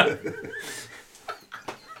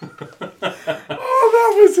 Oh,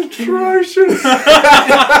 that was atrocious.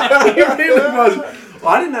 It really was.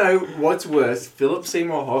 I don't know what's worse, Philip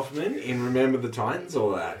Seymour Hoffman in Remember the Titans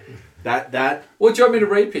or that. What do you want me to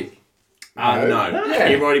repick? No. Yeah.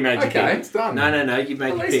 You've already made your Okay, pick. it's done. No. You've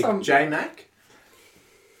made At your least pick. I'm- J-Mac?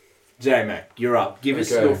 J-Mac, you're up. Give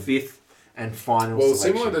us Okay. your 5th and final Well,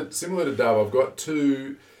 selection. similar to Dove, I've got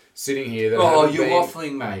 2 sitting here that Oh, haven't you're been...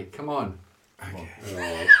 waffling, mate. Come on. I've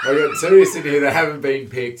got 2 sitting here that haven't been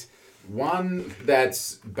picked. One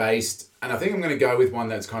that's based, and I think I'm going to go with one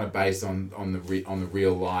that's kind of based on the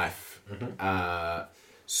real life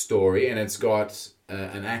story, and it's got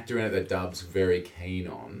an actor in it that Dub's very keen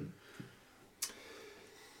on.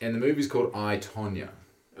 And the movie's called I, Tonya.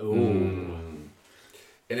 Ooh.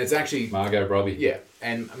 And it's actually... Margot Robbie. Yeah,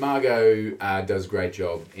 and Margot does a great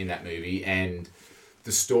job in that movie, and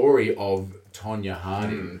the story of Tonya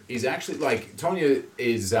Harding is actually, like, Tonya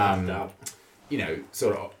is,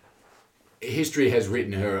 sort of... History has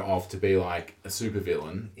written her off to be, like, a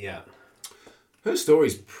supervillain. Yeah. Her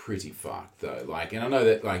story's pretty fucked, though. Like, and I know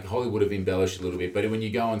that, like, Hollywood have embellished a little bit, but when you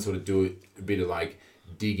go and sort of do a bit of, like,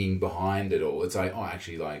 digging behind it all, it's like, oh,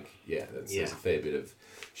 actually, like, that's a fair bit of...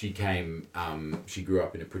 She grew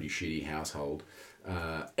up in a pretty shitty household.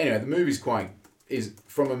 Anyway, the movie's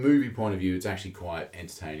from a movie point of view, it's actually quite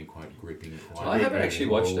entertaining, quite gripping. I haven't actually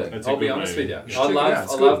watched it. It's a I'll be good honest movie. with you. You should I check it out. love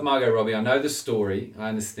It's love Margot Robbie. I know the story. I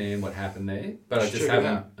understand what happened there, but I You should just check it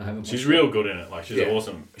haven't. I haven't. She's watched real good in it. Like, she's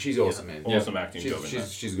awesome. She's awesome, man. Awesome acting job in that.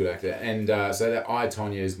 She's a good actor. And so that I,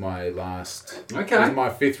 Tonya is my last... Okay. Is my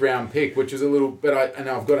 5th round pick, which is a little... But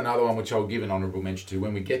I've got another one which I'll give an honourable mention to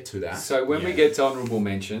when we get to that. So when we get to honourable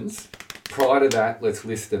mentions, prior to that, let's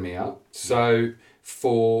list them out. So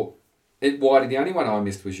for Whitey, the only one I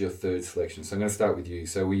missed was your 3rd selection. So I'm going to start with you.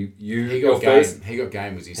 So He got game. He got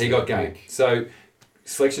game was his He got game. So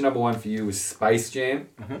selection number 1 for you was Space Jam.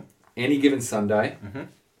 Mm-hmm. Any Given Sunday. Mm-hmm.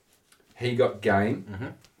 He got game. Mm-hmm.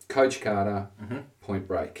 Coach Carter. Mm-hmm. Point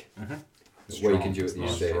Break. Mm-hmm. Weekend you at the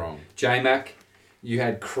end there. Strong. J-Mac, you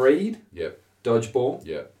had Creed, Yep. Dodgeball,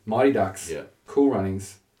 Yep. Mighty Ducks, Yep. Cool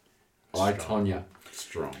Runnings, I, Strong. Tonya,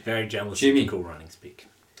 Strong. Very jealous Jimmy. of the Cool Runnings pick.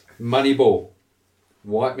 Moneyball,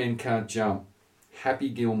 White Men Can't Jump, Happy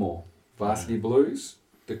Gilmore, Varsity Blues,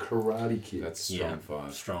 The Karate Kid. That's strong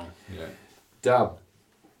 5. Strong. Yeah. Dub,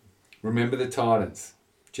 Remember the Titans,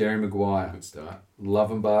 Jerry Maguire, Good start.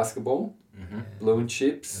 Love and Basketball, Mm-hmm. Blue and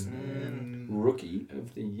Chips, Rookie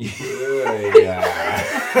of the Year.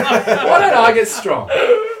 Why don't I get strong?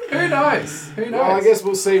 Who knows? Who knows? Well, I guess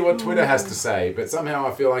we'll see what Twitter has to say, but somehow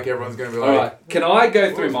I feel like everyone's going to be like... All right, can I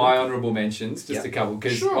go through my honourable mentions? Just Yeah. a couple,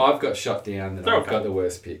 because Sure. I've got shot down that They're I've okay. got the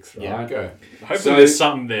worst picks, right? Yeah. Go. Hopefully So- there's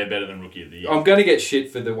something there better than Rookie of the Year. I'm going to get shit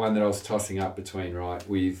for the one that I was tossing up between, right,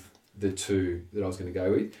 with the 2 that I was going to go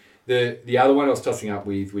with. The other one I was tossing up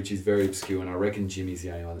with, which is very obscure, and I reckon Jimmy's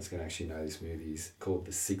the only one that's going to actually know this movie, is called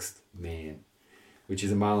The Sixth Man, which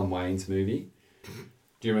is a Marlon Wayans movie.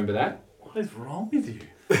 Do you remember that? What is wrong with you?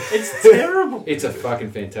 It's terrible. It's a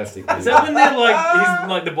fucking fantastic movie. Is that when they're like, he's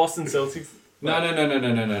like the Boston Celtics? No.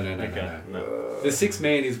 Okay. No. The Sixth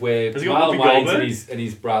Man is where Has he got Marlon Whoopi Wayans Goldberg? and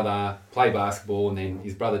his brother play basketball, and then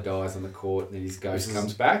his brother dies on the court, and then his ghost This is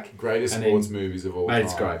comes back. Greatest And sports then- movies of all Mate, time.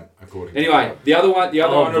 it's great. According Anyway, to the other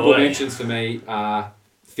Oh, honourable boy. mentions for me are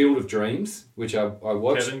Field of Dreams, which I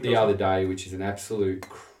watched Kevin the Costner? other day, which is an absolute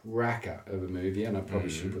cracker of a movie, and I probably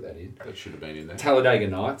should put that in. that should have been in there. Talladega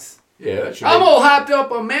Nights. Yeah, that should. I'm be. all hyped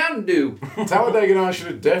up on Mountain Dew. Talladega Nights should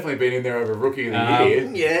have definitely been in there over Rookie of the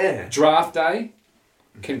Year. Yeah. Draft Day,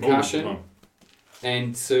 Concussion, Oh,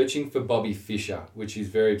 and Searching for Bobby Fischer, which is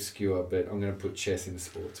very obscure, but I'm going to put chess in a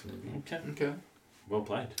sports movie. okay. Okay. Well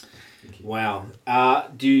played. Wow.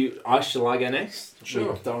 Shall I go next?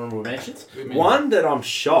 Sure. With the honourable mentions. Good man. One that I'm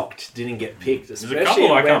shocked didn't get picked, There's a especially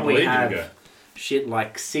couple I when can't we believe have didn't go. shit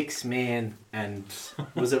like Six Man and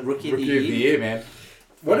was it Rookie of the Rookie of the Year? Year, man.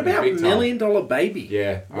 What Fucking about big time. $1 Million Baby?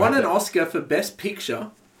 Yeah. I Won like an that. Oscar for Best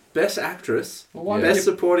Picture, Best Actress, Well, why Best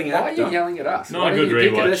don't Supporting Why are you Actor, yelling at us? Not Why a don't good you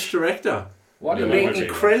pick rewatch. it? Best Director. Why do I you mean, watch it.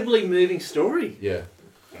 incredibly moving story. Yeah.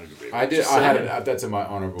 I I did. Just I had saying. it. That's in my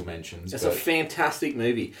honourable mentions. It's a but fantastic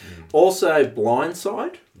movie. Also,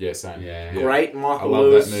 Blindside, yeah, same. Yeah. great Michael I love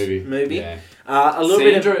Lewis that movie. Yeah. A little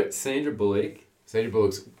bit of Sandra Bullock. Sandra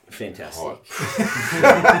Bullock's fantastic.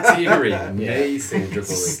 hot. Deary me, Sandra Bullock.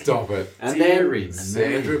 Stop it. And Deary then me.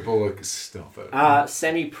 Sandra Bullock, stop it.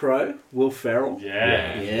 Semi-Pro, Will Ferrell.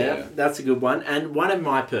 Yeah. Yeah, that's a good one. And one of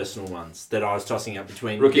my personal ones that I was tossing up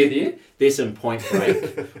between Rookie of the Year? this and Point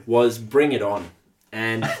Break was Bring It On.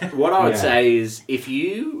 And what I would Yeah. say is, if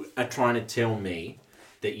you are trying to tell me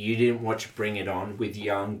that you didn't watch Bring It On with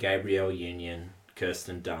young Gabrielle Union,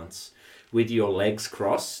 Kirsten Dunst, with your legs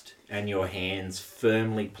crossed and your hands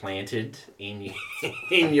firmly planted in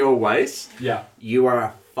in your waist, Yeah. you are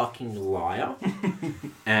a fucking liar.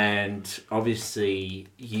 And obviously,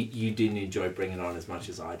 you didn't enjoy Bring It On as much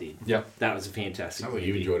as I did. Yep. That was a fantastic Sounds like movie.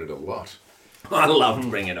 you enjoyed it a lot. I loved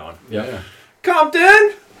Bring It On. Yeah.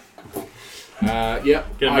 Compton! Yeah,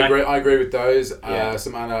 Good, I mate. agree. I agree with those. Yeah.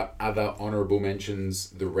 Some other honourable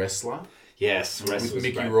mentions: The Wrestler Yes, with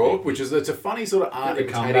Mickey Rourke, which is it's a funny sort of art The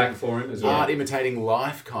imitating, comeback for him as well. art imitating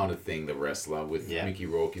life kind of thing. The Wrestler with Yeah. Mickey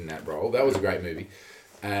Rourke in that role. That was a great movie.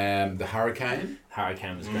 The Hurricane.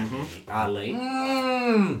 Hurricane was great. Ali.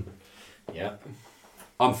 Yep.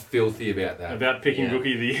 I'm filthy about that. About picking Yeah.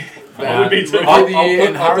 Rookie of the Year. Uh, I would be too. Rookie I'll- of the Year I'll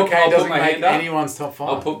and put- I'll put- Hurricane I'll put doesn't my make hand up. anyone's top 5.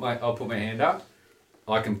 I'll put my hand up.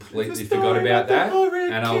 I completely The forgot story about of the that,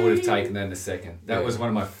 Hurricane. and I would have taken that in a second. That Yeah. was one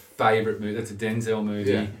of my favourite movies. That's a Denzel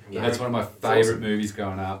movie. Yeah. Yeah. That's one of my favourite movies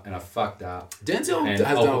growing up, and I fucked up. Denzel And has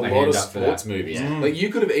I'll done put a my lot hand of up for sports that. movies. Yeah. Like you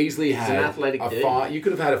could have easily had an athletic a dude. fight. You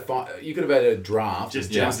could have had a fight. You could have had a draft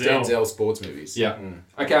Just just Denzel. Denzel sports movies. Yeah.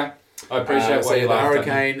 Okay. I appreciate So what yeah, you the laughed at.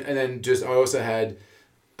 Hurricane, and then just I also had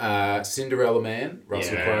Cinderella Man,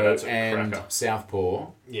 Russell Yeah, Crowe, that's a and cracker. Southpaw.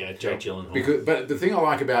 Yeah, Jake Gyllenhaal. Because, but the thing I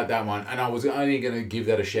like about that one, and I was only going to give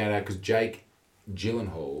that a shout out because Jake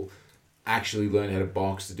Gyllenhaal actually learned how to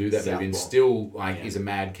box to do that movie, and Southpaw. still Yeah. is a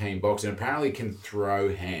mad keen boxer, and apparently can throw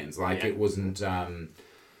hands. Like Yeah. it wasn't,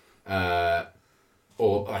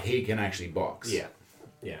 or like he can actually box. yeah.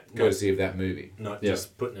 Yeah. Courtesy of that movie. Not Yeah.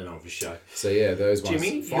 just putting it on for show. So yeah, those ones.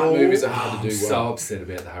 Jimmy, Fight you're- movies are hard to I'm do so well. upset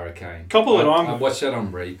about the Hurricane. Couple that I I'm- watched that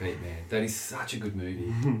on repeat, man. That is such a good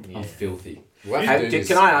movie. Yeah. I'm filthy. We'll have to do this.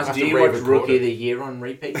 Can I We'll ask, have do to you watch re-record Rookie it. of the Year on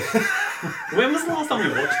repeat? When was the last time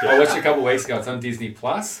you watched I it? watched it a couple of weeks ago. It's on Disney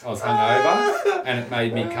Plus. I was hungover, and it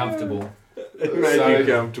made me comfortable. It made you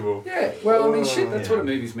comfortable. Yeah, well, I mean, shit, that's Yeah. what a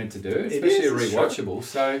movie's meant to do, It especially a is, it's true. rewatchable.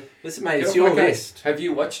 So, Listen, mate, get it's off your my case. list. Have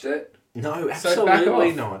you watched it? No, So back absolutely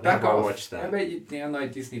off. not. Back Have I off. watched How that? about you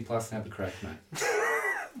download Disney Plus and have a crack, mate?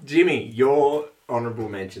 Jimmy, your honourable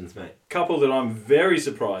mentions, mate. Couple that I'm very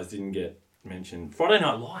surprised didn't get mentioned. Friday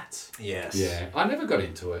Night Lights. Yes. Yeah, I never got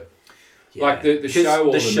into it. Yeah. Like the 'Cause show or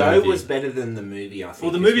the the show movie? was better than the movie, I think.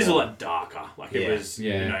 Well, the as movie's a well. lot darker. Like Yeah. it was,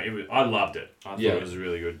 Yeah. you know, it was, I loved it. I thought Yeah. it was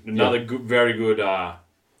really good. Another good, very good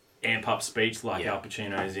amp up speech like Yeah. Al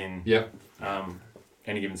Pacino's in Yep.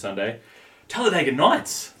 Any Given Sunday. Talladega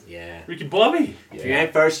Nights. Yeah. Ricky Bobby. If you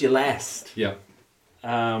ain't first, you're last. Yep.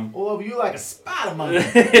 All over you like a spider monkey.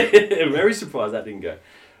 Very surprised that didn't go.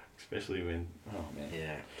 Especially when, oh man.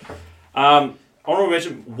 Yeah. Honorable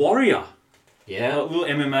mention, Warrior. A Yeah. little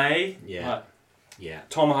MMA. Yeah. Like Yeah.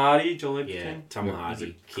 Tom Hardy, Joel Yeah. Edgerton. Tom Yeah,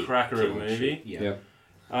 Hardy. a cracker of a killing movie. shit. Yeah.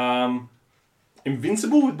 Yep.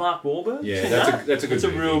 Invincible with Mark Wahlberg. Yeah, that's a good It's a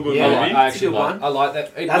movie. real good Yeah, movie. I It's a actually good like. one. I like that.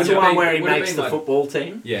 It That's wouldn't the have one been- where he wouldn't have makes been the my- football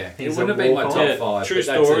team. Yeah, it He's wouldn't a have been my walk-on. top Yeah, five. true but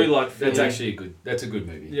that's story, a- like that's film. actually a good. That's a good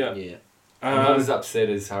movie. Yeah. Yeah. I'm not as upset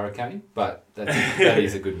as Hurricane, but that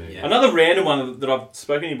is a good movie. Yeah. Another random one that I've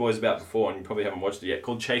spoken to you boys about before, and you probably haven't watched it yet,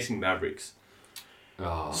 called Chasing Mavericks.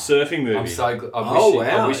 Oh, surfing movie. I'm so glad. Oh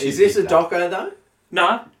wow! Is this a doco though?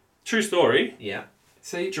 Nah, true story. Yeah.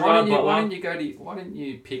 See, Gerard why Butler. why didn't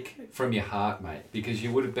you pick from your heart, mate? Because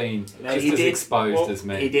you would have been No, just he as did. exposed Well, as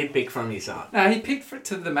me. He did pick from his heart. No, he picked for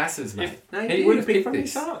to the masses, mate. No, he would have picked from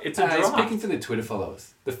this. his heart. It's a He's draft. picking for the Twitter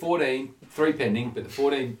followers. The 14, 3 pending, but the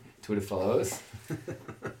 14 Twitter followers.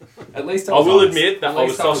 At least I will honest. admit that At I was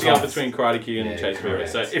least tossing up honest. between Karate Kid and Yeah, Chasing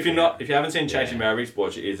Mavericks. So correct. if you haven't seen Chasing Yeah. Mavericks,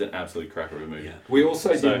 watch it. It's an absolute cracker of a movie. Yeah. We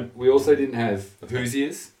also So- didn't have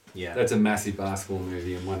Hoosiers. Yeah. That's a massive basketball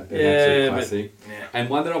movie and one an Yeah, absolute but- classic. Yeah. And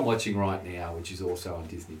one that I'm watching right now, which is also on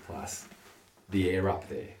Disney Plus, The Air Up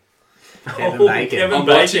There. Kevin Bacon. Kevin I'm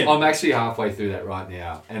Bacon. I'm actually halfway through that right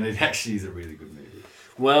now, and it actually is a really good movie.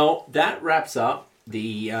 Well, that wraps up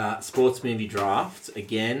the sports movie draft.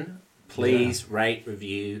 Again, please rate,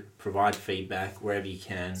 review, provide feedback wherever you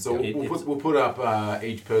can. So It's- we'll put up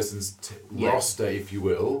each person's Yeah. roster, if you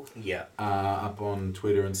will, yeah, up on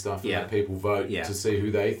Twitter and stuff, and Yeah. let people vote Yeah. to see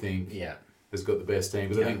who they think yeah. has got the best team.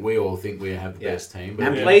 Because Yeah. I think we all think we have the Yeah. best team. But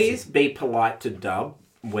And Yeah. please be polite to Dub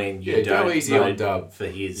when you Yeah, don't go easy vote on Dub. for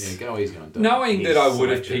his. Yeah, go easy on Dub. Knowing His that I would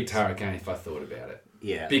have selections. picked Hurricane if I thought about it,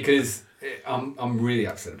 Yeah. because I'm really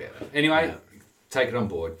upset about it. Anyway, Yeah. take it on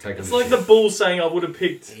board. Take it. It's on like the Bulls saying I would have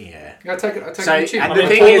picked. Yeah. I take it. I take So, it on the chin. and I the mean,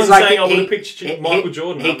 thing Portland is, like, saying I would he- have picked Michael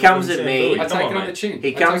Jordan. he rather comes than at Sam me- Bowie. I Come take on, it on the mate. chin. He I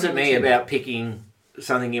take comes it at on the me chin. about picking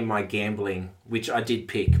something in my gambling, which I did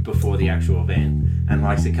pick before the actual event, and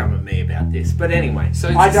likes to come at me about this. But anyway, So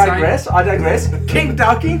it's I the same- digress. Keep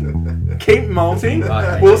ducking, keep molting.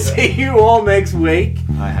 I hate We'll you. see you all next week.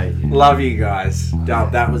 I hate you. Love you guys.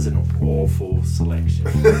 Dub, that was an awful selection.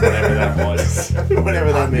 Whatever that was.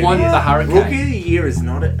 Whatever that means. Won the Hurricane. Rookie of the Year is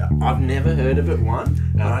not a... I've never heard of it one,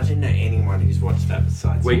 and I didn't know anyone who's watched that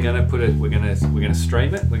besides We're you. gonna put it. We're gonna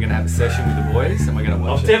stream it. We're gonna have a session with the boys, and we're gonna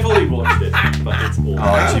watch I've it. definitely watched it, but it's awful.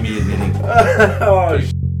 Oh, Jimmy admitting. Oh,